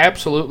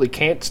absolutely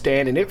can't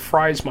stand, and it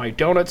fries my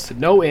donuts to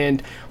no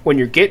end when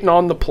you're getting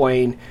on the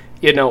plane,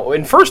 you know,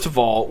 and first of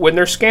all, when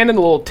they're scanning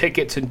the little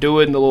tickets and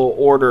doing the little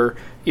order,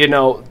 you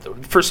know,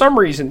 for some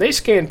reason, they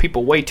scan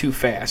people way too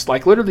fast.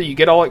 Like, literally, you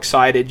get all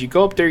excited, you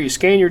go up there, you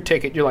scan your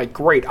ticket, you're like,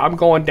 great, I'm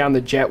going down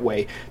the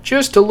jetway.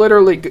 Just to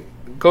literally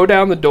go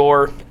down the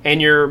door,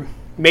 and you're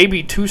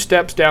maybe 2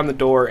 steps down the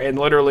door, and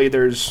literally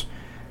there's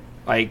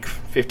like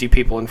 50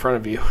 people in front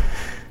of you.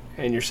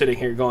 And you're sitting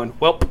here going,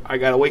 well, I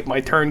got to wait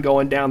my turn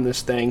going down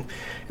this thing.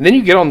 And then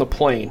you get on the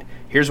plane.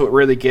 Here's what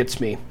really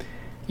gets me.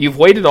 You've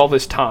waited all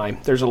this time.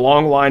 There's a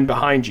long line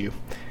behind you.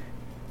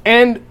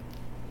 And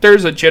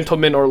there's a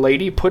gentleman or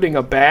lady putting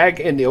a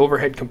bag in the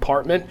overhead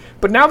compartment.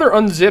 But now they're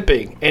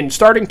unzipping and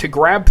starting to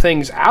grab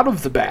things out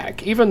of the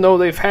bag, even though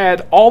they've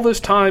had all this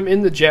time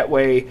in the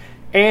jetway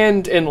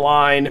and in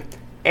line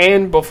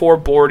and before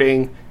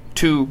boarding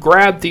to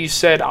grab these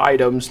said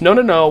items.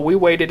 No, we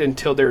waited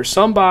until there's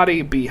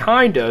somebody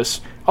behind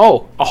us, a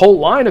whole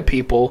line of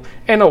people,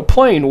 and a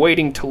plane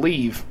waiting to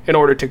leave in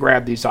order to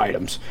grab these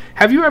items.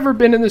 Have you ever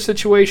been in this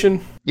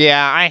situation?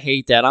 Yeah, I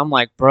hate that. I'm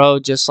like, bro,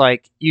 just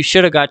like, you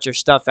should have got your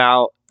stuff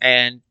out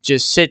and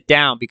just sit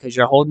down, because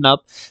you're holding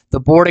up the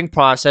boarding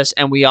process,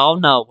 and we all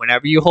know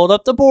whenever you hold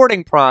up the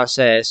boarding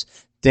process,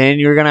 then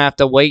you're going to have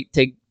to wait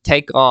to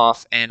take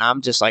off. And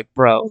I'm just like,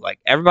 bro, like,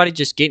 everybody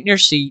just get in your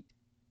seat,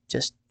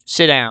 just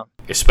sit down.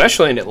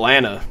 Especially in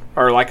Atlanta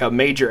or like a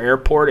major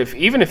airport,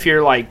 even if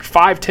you're like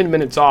 5-10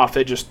 minutes off,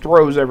 it just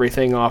throws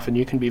everything off, and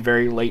you can be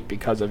very late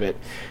because of it.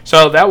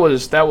 So that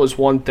was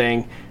one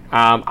thing.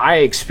 I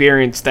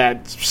experienced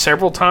that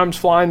several times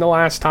flying the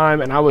last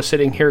time, and I was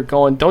sitting here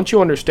going, don't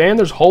you understand?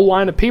 There's a whole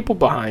line of people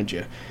behind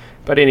you.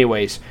 But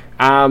anyways,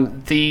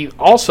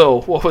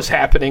 also what was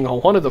happening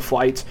on one of the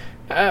flights,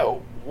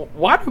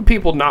 why do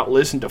people not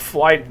listen to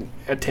flight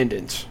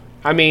attendants?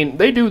 I mean,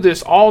 they do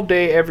this all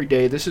day, every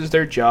day. This is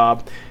their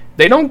job.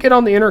 They don't get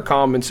on the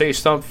intercom and say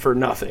stuff for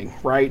nothing,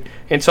 right?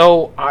 And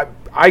so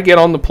I get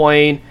on the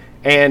plane,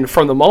 and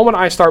from the moment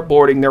I start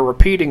boarding, they're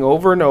repeating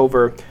over and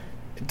over,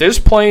 this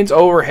plane's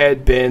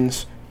overhead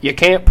bins, You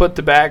can't put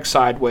the bag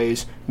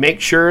sideways. Make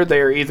sure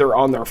they're either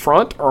on their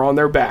front or on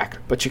their back,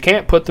 but you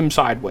can't put them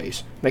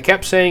sideways. They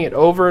kept saying it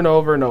over and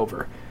over and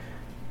over.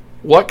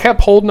 What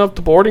kept holding up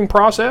the boarding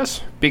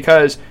process?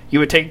 Because you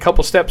would take a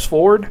couple steps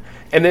forward,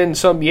 and then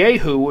some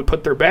yahoo would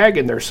put their bag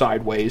in there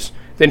sideways.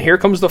 Then here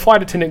comes the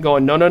flight attendant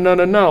going,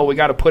 no, we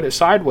got to put it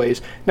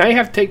sideways. Now you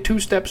have to take 2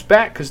 steps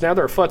back because now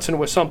they're futzing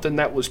with something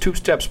that was 2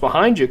 steps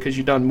behind you because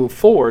you done moved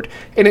forward,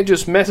 and it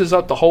just messes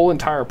up the whole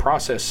entire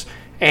process.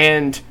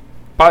 And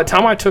by the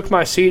time I took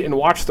my seat and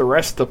watched the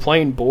rest of the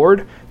plane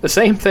board, the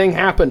same thing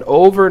happened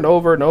over and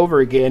over and over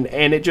again,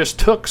 and it just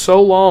took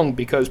so long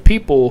because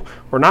people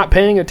were not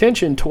paying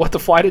attention to what the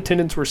flight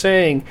attendants were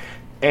saying,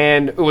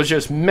 and it was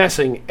just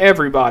messing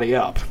everybody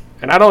up.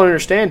 And I don't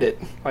understand it.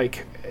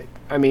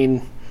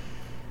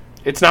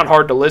 It's not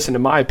hard to listen,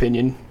 in my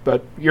opinion,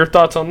 but your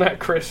thoughts on that,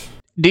 Chris?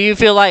 Do you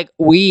feel like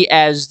we,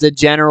 as the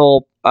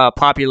general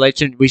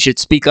population, we should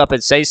speak up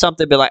and say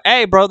something? Be like,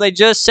 hey, bro, they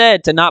just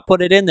said to not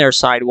put it in there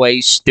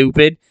sideways,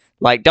 stupid.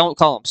 Like, don't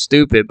call them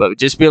stupid, but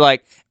just be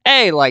like,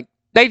 hey, like,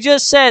 they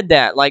just said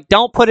that. Like,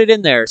 don't put it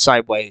in there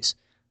sideways.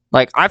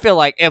 Like, I feel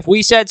like if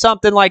we said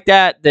something like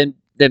that, then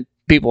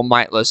people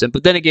might listen.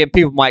 But then again,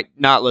 people might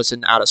not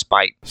listen out of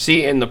spite.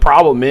 See, and the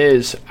problem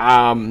is,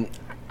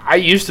 I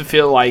used to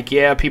feel like,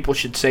 yeah, people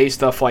should say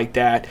stuff like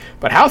that,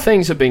 but how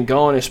things have been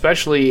going,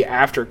 especially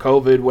after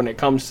COVID, when it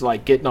comes to,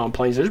 like, getting on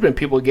planes, there's been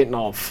people getting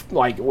off,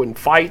 like, in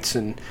fights,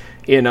 and,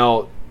 you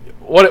know,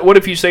 what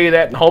if you say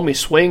that and homie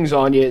swings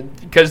on you?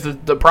 Because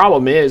the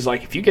problem is,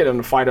 like, if you get in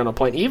a fight on a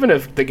plane, even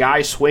if the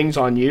guy swings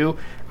on you,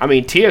 I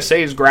mean, TSA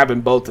is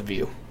grabbing both of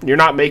you. You're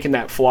not making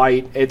that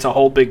flight. It's a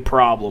whole big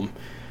problem,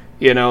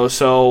 you know,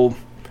 so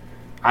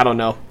I don't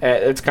know.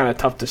 It's kind of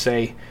tough to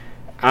say.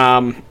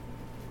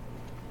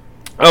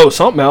 Oh,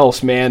 something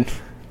else, man.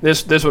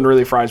 This one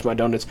really fries my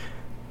donuts.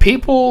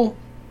 People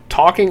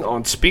talking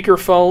on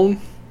speakerphone,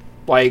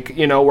 like,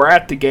 you know, we're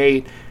at the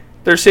gate.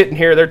 They're sitting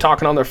here, they're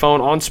talking on their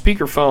phone on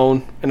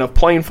speakerphone in a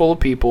plane full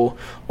of people,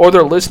 or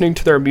they're listening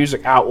to their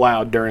music out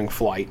loud during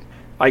flight.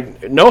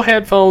 Like, no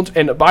headphones,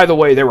 and by the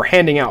way, they were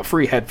handing out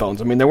free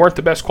headphones. I mean, they weren't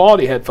the best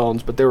quality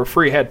headphones, but they were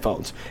free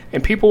headphones.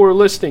 And people were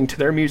listening to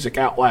their music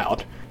out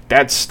loud.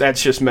 That's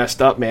just messed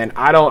up, man.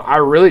 I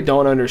really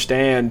don't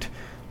understand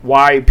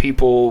why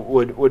people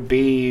would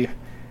be,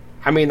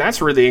 I mean,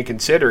 that's really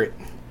inconsiderate,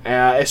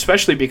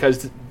 especially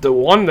because the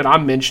one that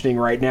I'm mentioning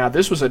right now,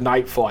 this was a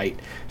night flight.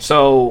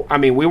 So, I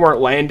mean, we weren't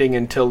landing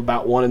until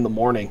about 1 in the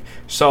morning.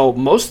 So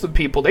most of the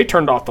people, they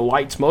turned off the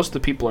lights. Most of the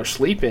people are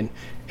sleeping.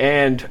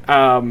 And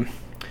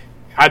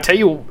I tell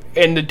you,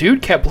 and the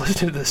dude kept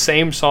listening to the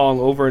same song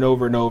over and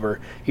over and over.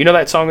 You know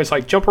that song is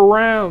like, jump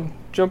around,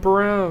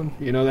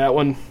 you know that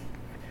one?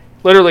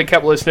 Literally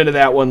kept listening to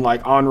that one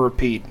like on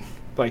repeat,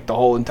 like the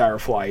whole entire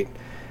flight.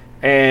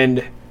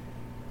 And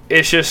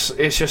it's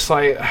just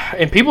like,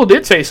 and people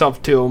did say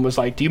something to him, was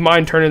like, do you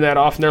mind turning that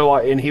off? And they're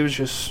like, and he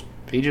just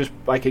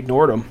like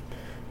ignored them.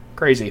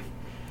 Crazy.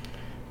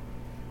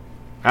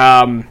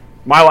 My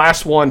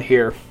last one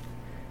here,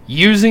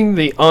 using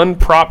the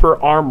improper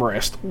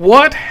armrest.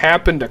 What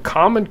happened to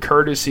common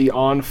courtesy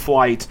on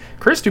flights?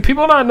 Chris, do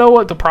people not know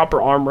what the proper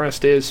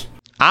armrest is?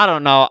 I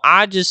don't know.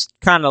 I just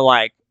kind of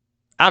like,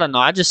 I don't know.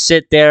 I just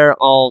sit there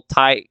all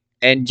tight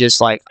and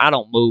just like, I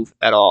don't move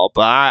at all.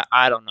 But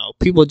I don't know.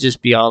 People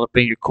just be all up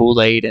in your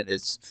Kool-Aid, and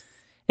it's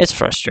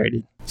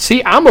frustrating.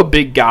 See, I'm a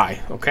big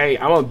guy, okay?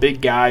 I'm a big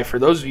guy. For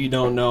those of you who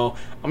don't know,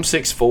 I'm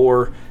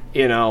 6'4",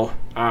 you know.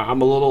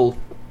 I'm a little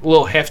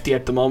hefty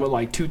at the moment,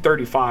 like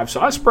 235,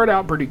 so I spread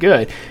out pretty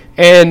good.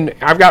 And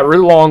I've got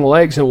really long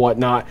legs and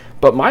whatnot.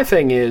 But my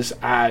thing is,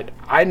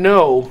 I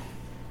know,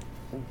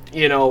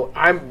 you know,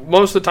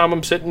 most of the time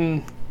I'm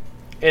sitting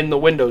in the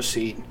window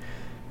seat.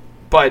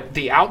 But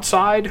the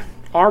outside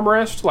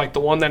armrest, like the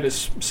one that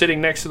is sitting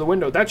next to the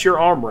window, that's your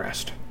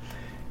armrest.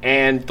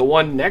 And the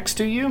one next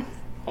to you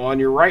on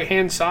your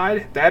right-hand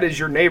side, that is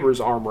your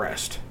neighbor's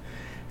armrest.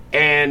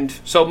 And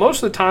so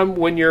most of the time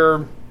when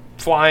you're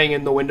flying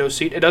in the window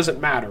seat, it doesn't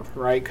matter,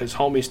 right? Because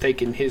homie's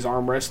taking his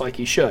armrest like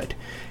he should.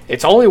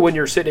 It's only when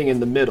you're sitting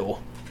in the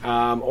middle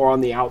or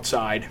on the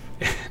outside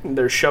and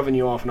they're shoving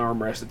you off an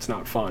armrest, it's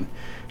not fun.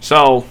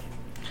 So,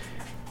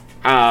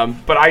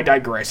 but I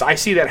digress. I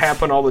see that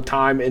happen all the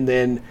time, and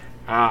then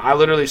I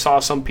literally saw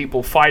some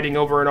people fighting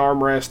over an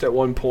armrest at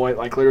one point.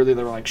 Like, literally,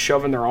 they were, like,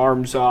 shoving their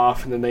arms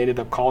off, and then they ended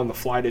up calling the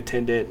flight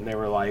attendant, and they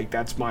were like,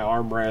 that's my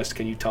armrest.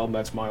 Can you tell them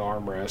that's my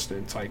armrest?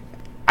 And it's like,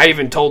 I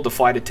even told the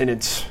flight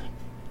attendants,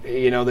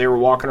 you know, they were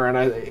walking around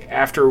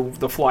after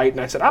the flight,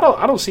 and I said,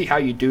 I don't see how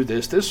you do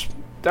this.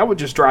 That would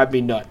just drive me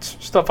nuts.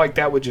 Stuff like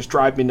that would just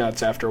drive me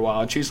nuts after a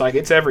while. And she's like,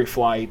 it's every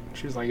flight.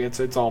 She's like,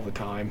 it's all the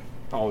time.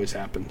 It always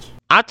happens.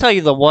 I'll tell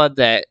you the one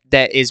that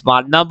is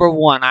my number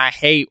one I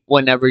hate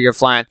whenever you're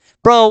flying.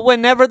 Bro,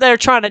 whenever they're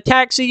trying to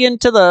taxi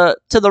into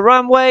the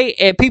runway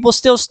and people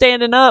still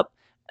standing up,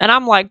 and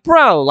I'm like,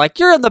 bro, like,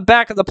 you're in the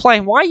back of the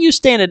plane. Why are you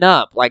standing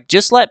up? Like,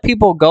 just let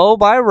people go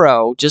by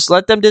row. Just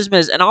let them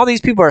dismiss. And all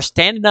these people are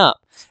standing up,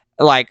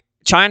 like,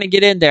 trying to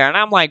get in there. And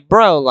I'm like,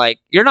 bro, like,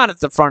 you're not at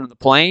the front of the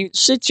plane.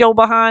 Sit your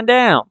behind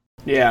down.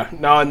 Yeah,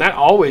 no, and that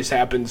always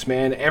happens,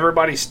 man.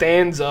 Everybody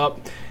stands up,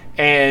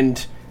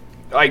 and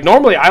like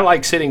normally I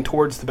like sitting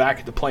towards the back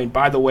of the plane.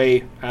 By the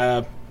way,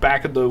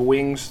 back of the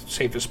wings,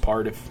 safest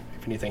part if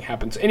anything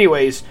happens.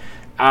 Anyways,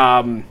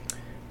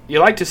 you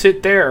like to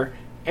sit there,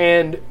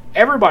 and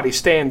everybody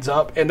stands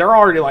up, and they're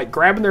already like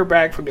grabbing their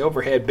bag from the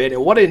overhead bin,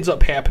 and what ends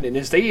up happening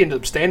is they end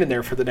up standing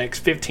there for the next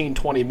 15,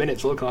 20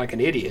 minutes looking like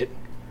an idiot,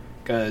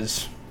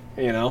 because,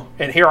 you know,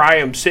 and here I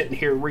am sitting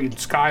here reading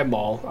Sky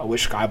Mall. I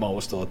wish Sky Mall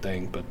was still a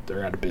thing, but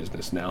they're out of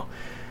business now.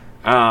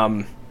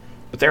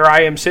 But there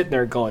I am sitting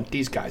there going,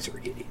 these guys are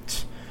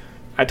idiots.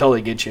 I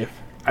totally get you.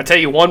 I tell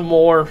you one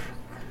more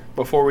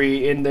before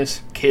we end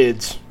this.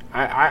 Kids.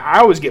 I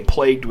always get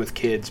plagued with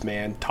kids,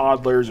 man.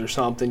 Toddlers or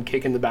something,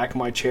 kicking the back of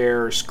my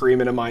chair or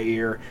screaming in my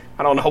ear.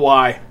 I don't know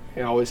why.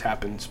 It always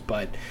happens.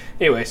 But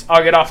anyways,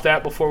 I'll get off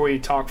that before we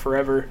talk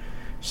forever.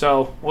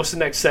 So what's the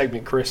next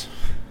segment, Chris?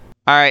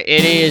 All right,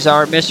 it is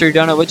our Mystery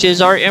Donut, which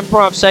is our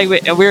improv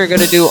segment, and we're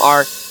going to do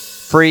our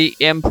free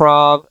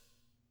improv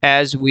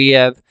as we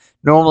have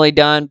normally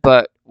done,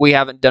 but we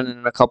haven't done it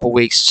in a couple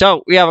weeks.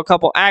 So we have a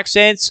couple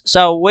accents.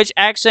 So which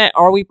accent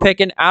are we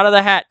picking out of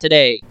the hat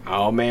today?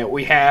 Oh, man,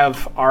 we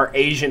have our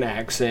Asian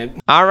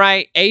accent. All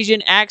right,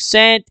 Asian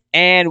accent,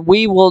 and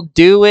we will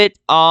do it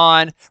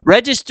on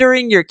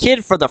registering your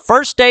kid for the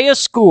first day of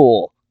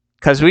school.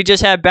 Because we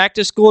just had back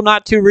to school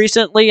not too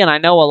recently, and I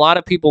know a lot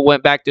of people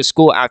went back to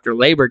school after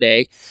Labor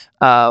Day,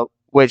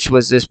 which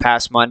was this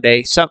past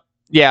Monday. So,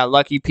 yeah,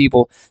 lucky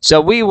people.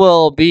 So we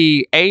will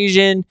be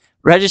Asian,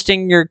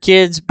 registering your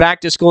kids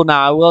back to school.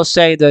 Now, I will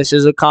say this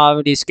is a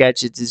comedy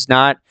sketch. It does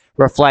not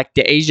reflect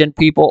the Asian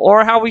people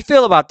or how we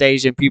feel about the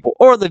Asian people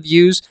or the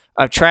views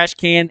of Trash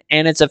Can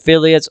and its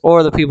affiliates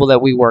or the people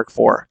that we work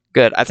for.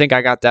 Good. I think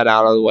I got that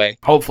out of the way.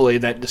 Hopefully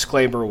that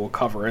disclaimer will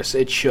cover us.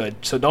 It should.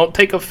 So don't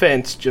take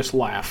offense. Just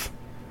laugh.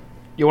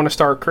 You want to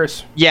start,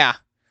 Chris? Yeah.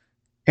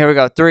 Here we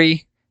go.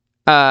 3,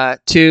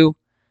 2,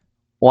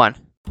 1.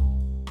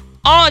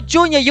 Oh,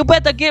 Junior, you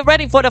better get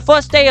ready for the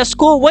first day of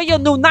school. Where your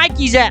new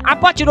Nikes at? I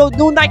bought you those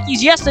new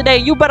Nikes yesterday.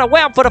 You better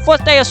wear them for the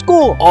first day of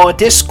school. Oh,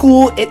 this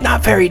school, it's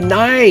not very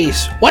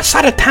nice. What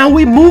side of town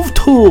we moved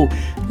to?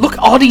 Look,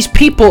 all these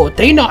people,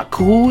 they not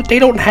cool. They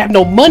don't have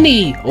no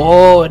money.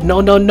 Oh,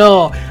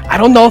 no. I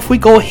don't know if we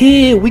go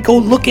here. We go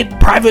look at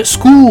private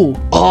school.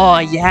 Oh,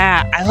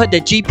 yeah. I heard the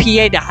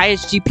GPA, the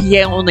highest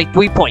GPA, only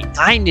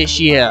 3.9 this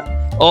year.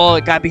 Oh,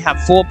 it gotta have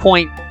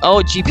 4.0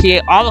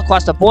 GPA all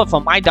across the board for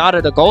my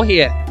daughter to go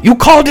here. You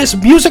call this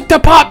music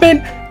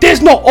department?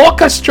 There's no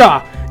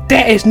orchestra.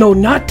 There is no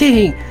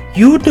nothing.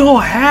 You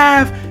don't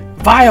have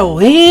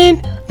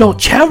violin, no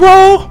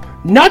cello,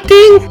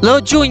 nothing.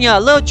 Little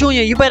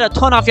Junior, you better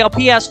turn off your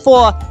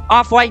PS4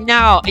 off right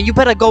now, and you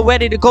better go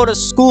ready to go to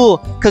school.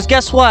 Cause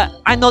guess what?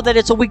 I know that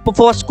it's a week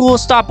before school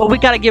starts, but we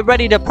gotta get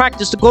ready to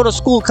practice to go to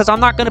school. Cause I'm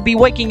not gonna be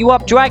waking you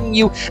up, dragging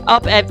you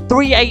up at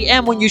 3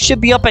 a.m. when you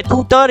should be up at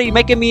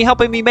 2:30,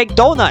 helping me make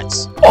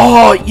donuts.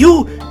 Oh,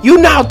 you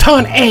now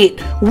turn 8.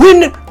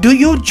 When do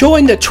you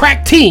join the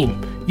track team?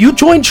 You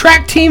join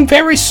track team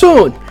very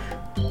soon.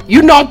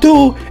 You not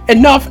do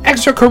enough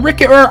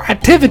extracurricular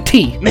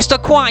activity.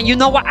 Mr. Kwan, you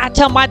know what I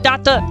tell my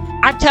doctor?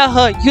 I tell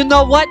her, you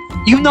know what?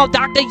 You know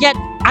doctor yet?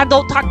 I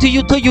don't talk to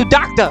you till you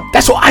doctor.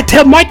 That's what I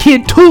tell my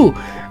kid too.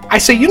 I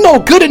say, you know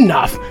good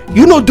enough.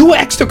 You know do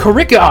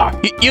extracurricular.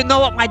 You know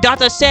what my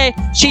daughter said?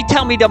 She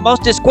tell me the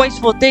most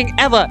disgraceful thing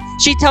ever.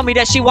 She tell me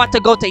that she want to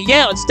go to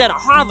Yale instead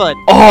of Harvard.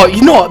 Oh,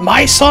 you know what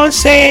my son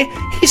said?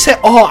 He said,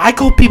 oh, I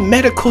go be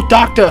medical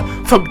doctor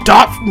from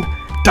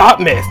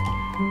Dartmouth.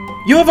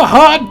 You ever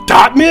heard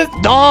Dartmouth?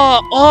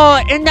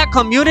 Oh, in that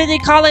community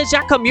college?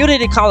 That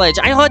community college.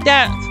 I heard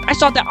that. I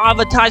saw that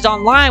advertised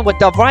online with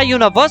DeVry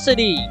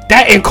University.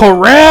 That in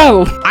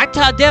Corral. I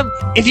tell them,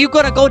 if you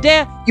gonna go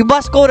there, you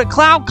must go to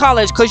clown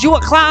college, cause you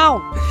a clown.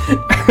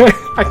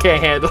 I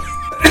can't handle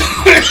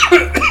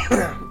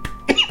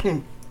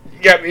it.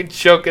 You got me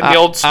choking the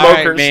old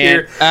smokers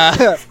here.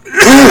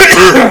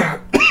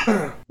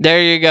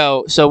 There you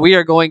go. So we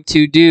are going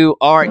to do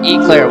our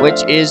eclair,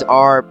 which is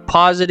our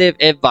positive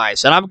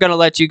advice. And I'm going to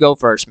let you go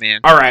first,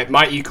 man. All right,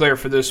 my eclair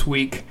for this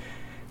week.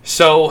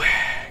 So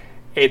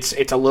it's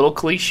a little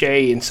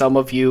cliche, and some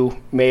of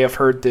you may have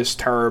heard this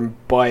term,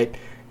 but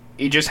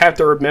you just have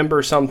to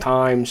remember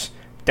sometimes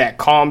that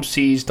calm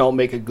seas don't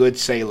make a good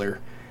sailor.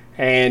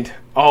 And,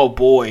 oh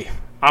boy,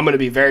 I'm going to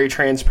be very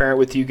transparent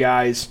with you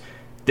guys.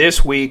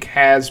 This week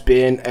has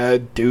been a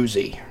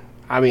doozy.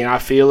 I mean, I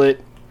feel it.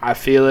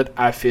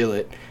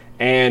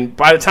 And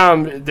by the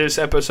time this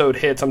episode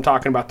hits, I'm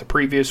talking about the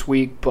previous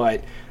week,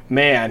 but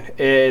man,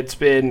 it's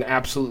been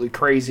absolutely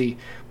crazy.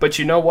 But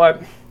you know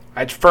what?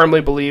 I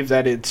firmly believe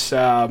that it's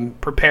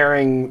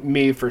preparing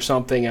me for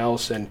something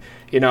else. And,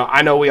 you know,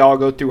 I know we all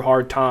go through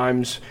hard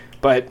times,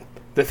 but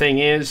the thing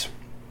is,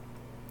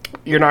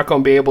 you're not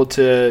going to be able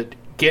to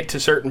get to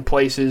certain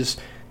places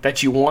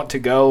that you want to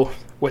go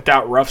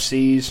without rough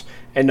seas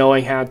and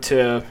knowing how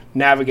to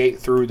navigate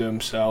through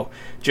them. So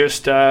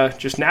just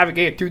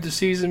navigate through the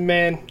season,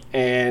 man,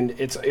 and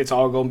it's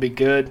all going to be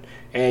good,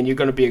 and you're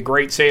going to be a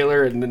great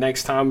sailor, and the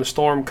next time a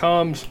storm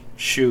comes,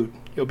 shoot,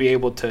 you'll be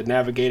able to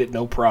navigate it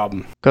no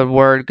problem. Good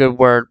word, good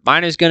word.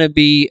 Mine is going to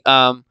be,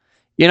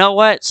 you know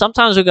what?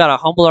 Sometimes we got to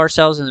humble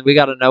ourselves and we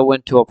got to know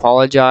when to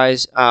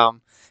apologize,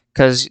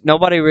 because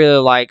nobody really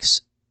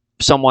likes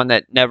someone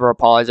that never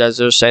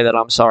apologizes or say that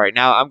I'm sorry.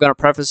 Now, I'm going to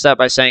preface that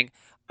by saying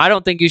I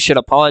don't think you should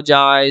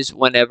apologize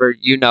whenever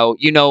you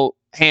know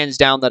hands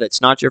down that it's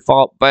not your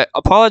fault, but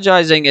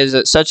apologizing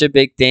is such a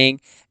big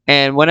thing.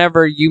 And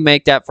whenever you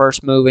make that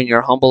first move and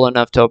you're humble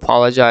enough to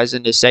apologize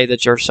and to say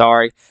that you're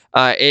sorry,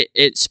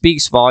 it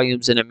speaks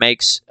volumes, and it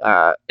makes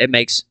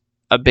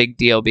a big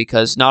deal,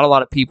 because not a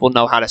lot of people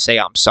know how to say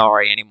I'm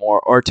sorry anymore,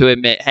 or to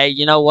admit, hey,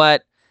 you know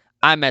what,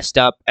 I messed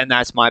up and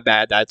that's my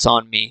bad, that's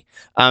on me.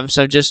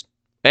 So just,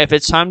 if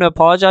it's time to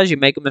apologize, you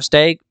make a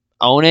mistake,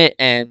 own it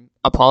and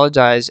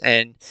apologize.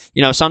 And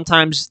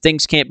sometimes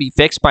things can't be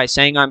fixed by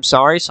saying I'm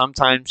sorry.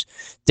 Sometimes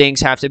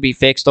things have to be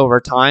fixed over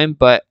time,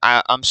 but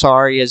I'm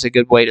sorry is a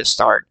good way to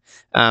start.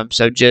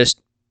 So just,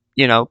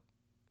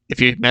 if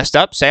you messed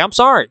up, say I'm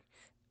sorry.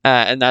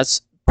 And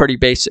that's pretty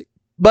basic.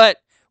 But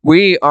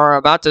we are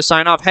about to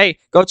sign off. Hey,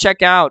 go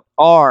check out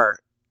our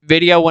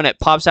video when it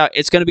pops out.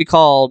 It's going to be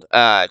called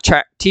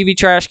Trash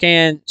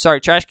Can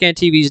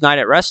TV's Night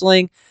at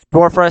Wrestling,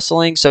 Dwarf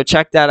Wrestling. So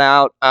check that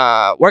out.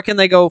 Where can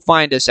they go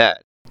find us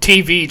at?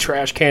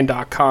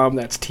 tvtrashcan.com.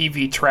 That's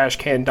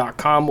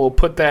tvtrashcan.com. We'll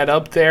put that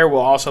up there.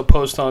 We'll also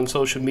post on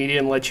social media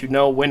and let you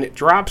know when it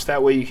drops.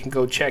 That way you can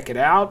go check it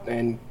out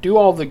and do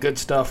all the good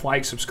stuff,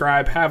 like,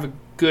 subscribe, have a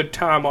good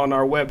time on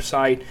our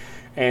website.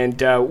 And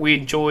we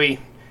enjoy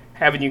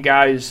having you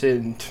guys,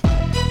 and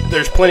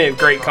there's plenty of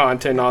great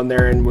content on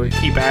there, and we'll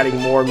keep adding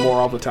more and more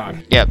all the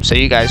time. Yep, so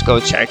you guys go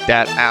check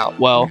that out.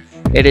 Well,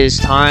 it is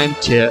time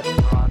to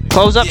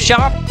close up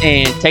shop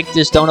and take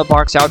this donut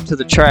box out to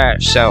the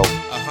trash. So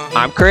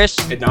I'm Chris.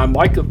 And I'm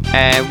Micah.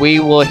 And we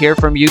will hear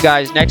from you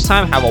guys next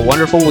time. Have a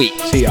wonderful week.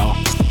 See y'all.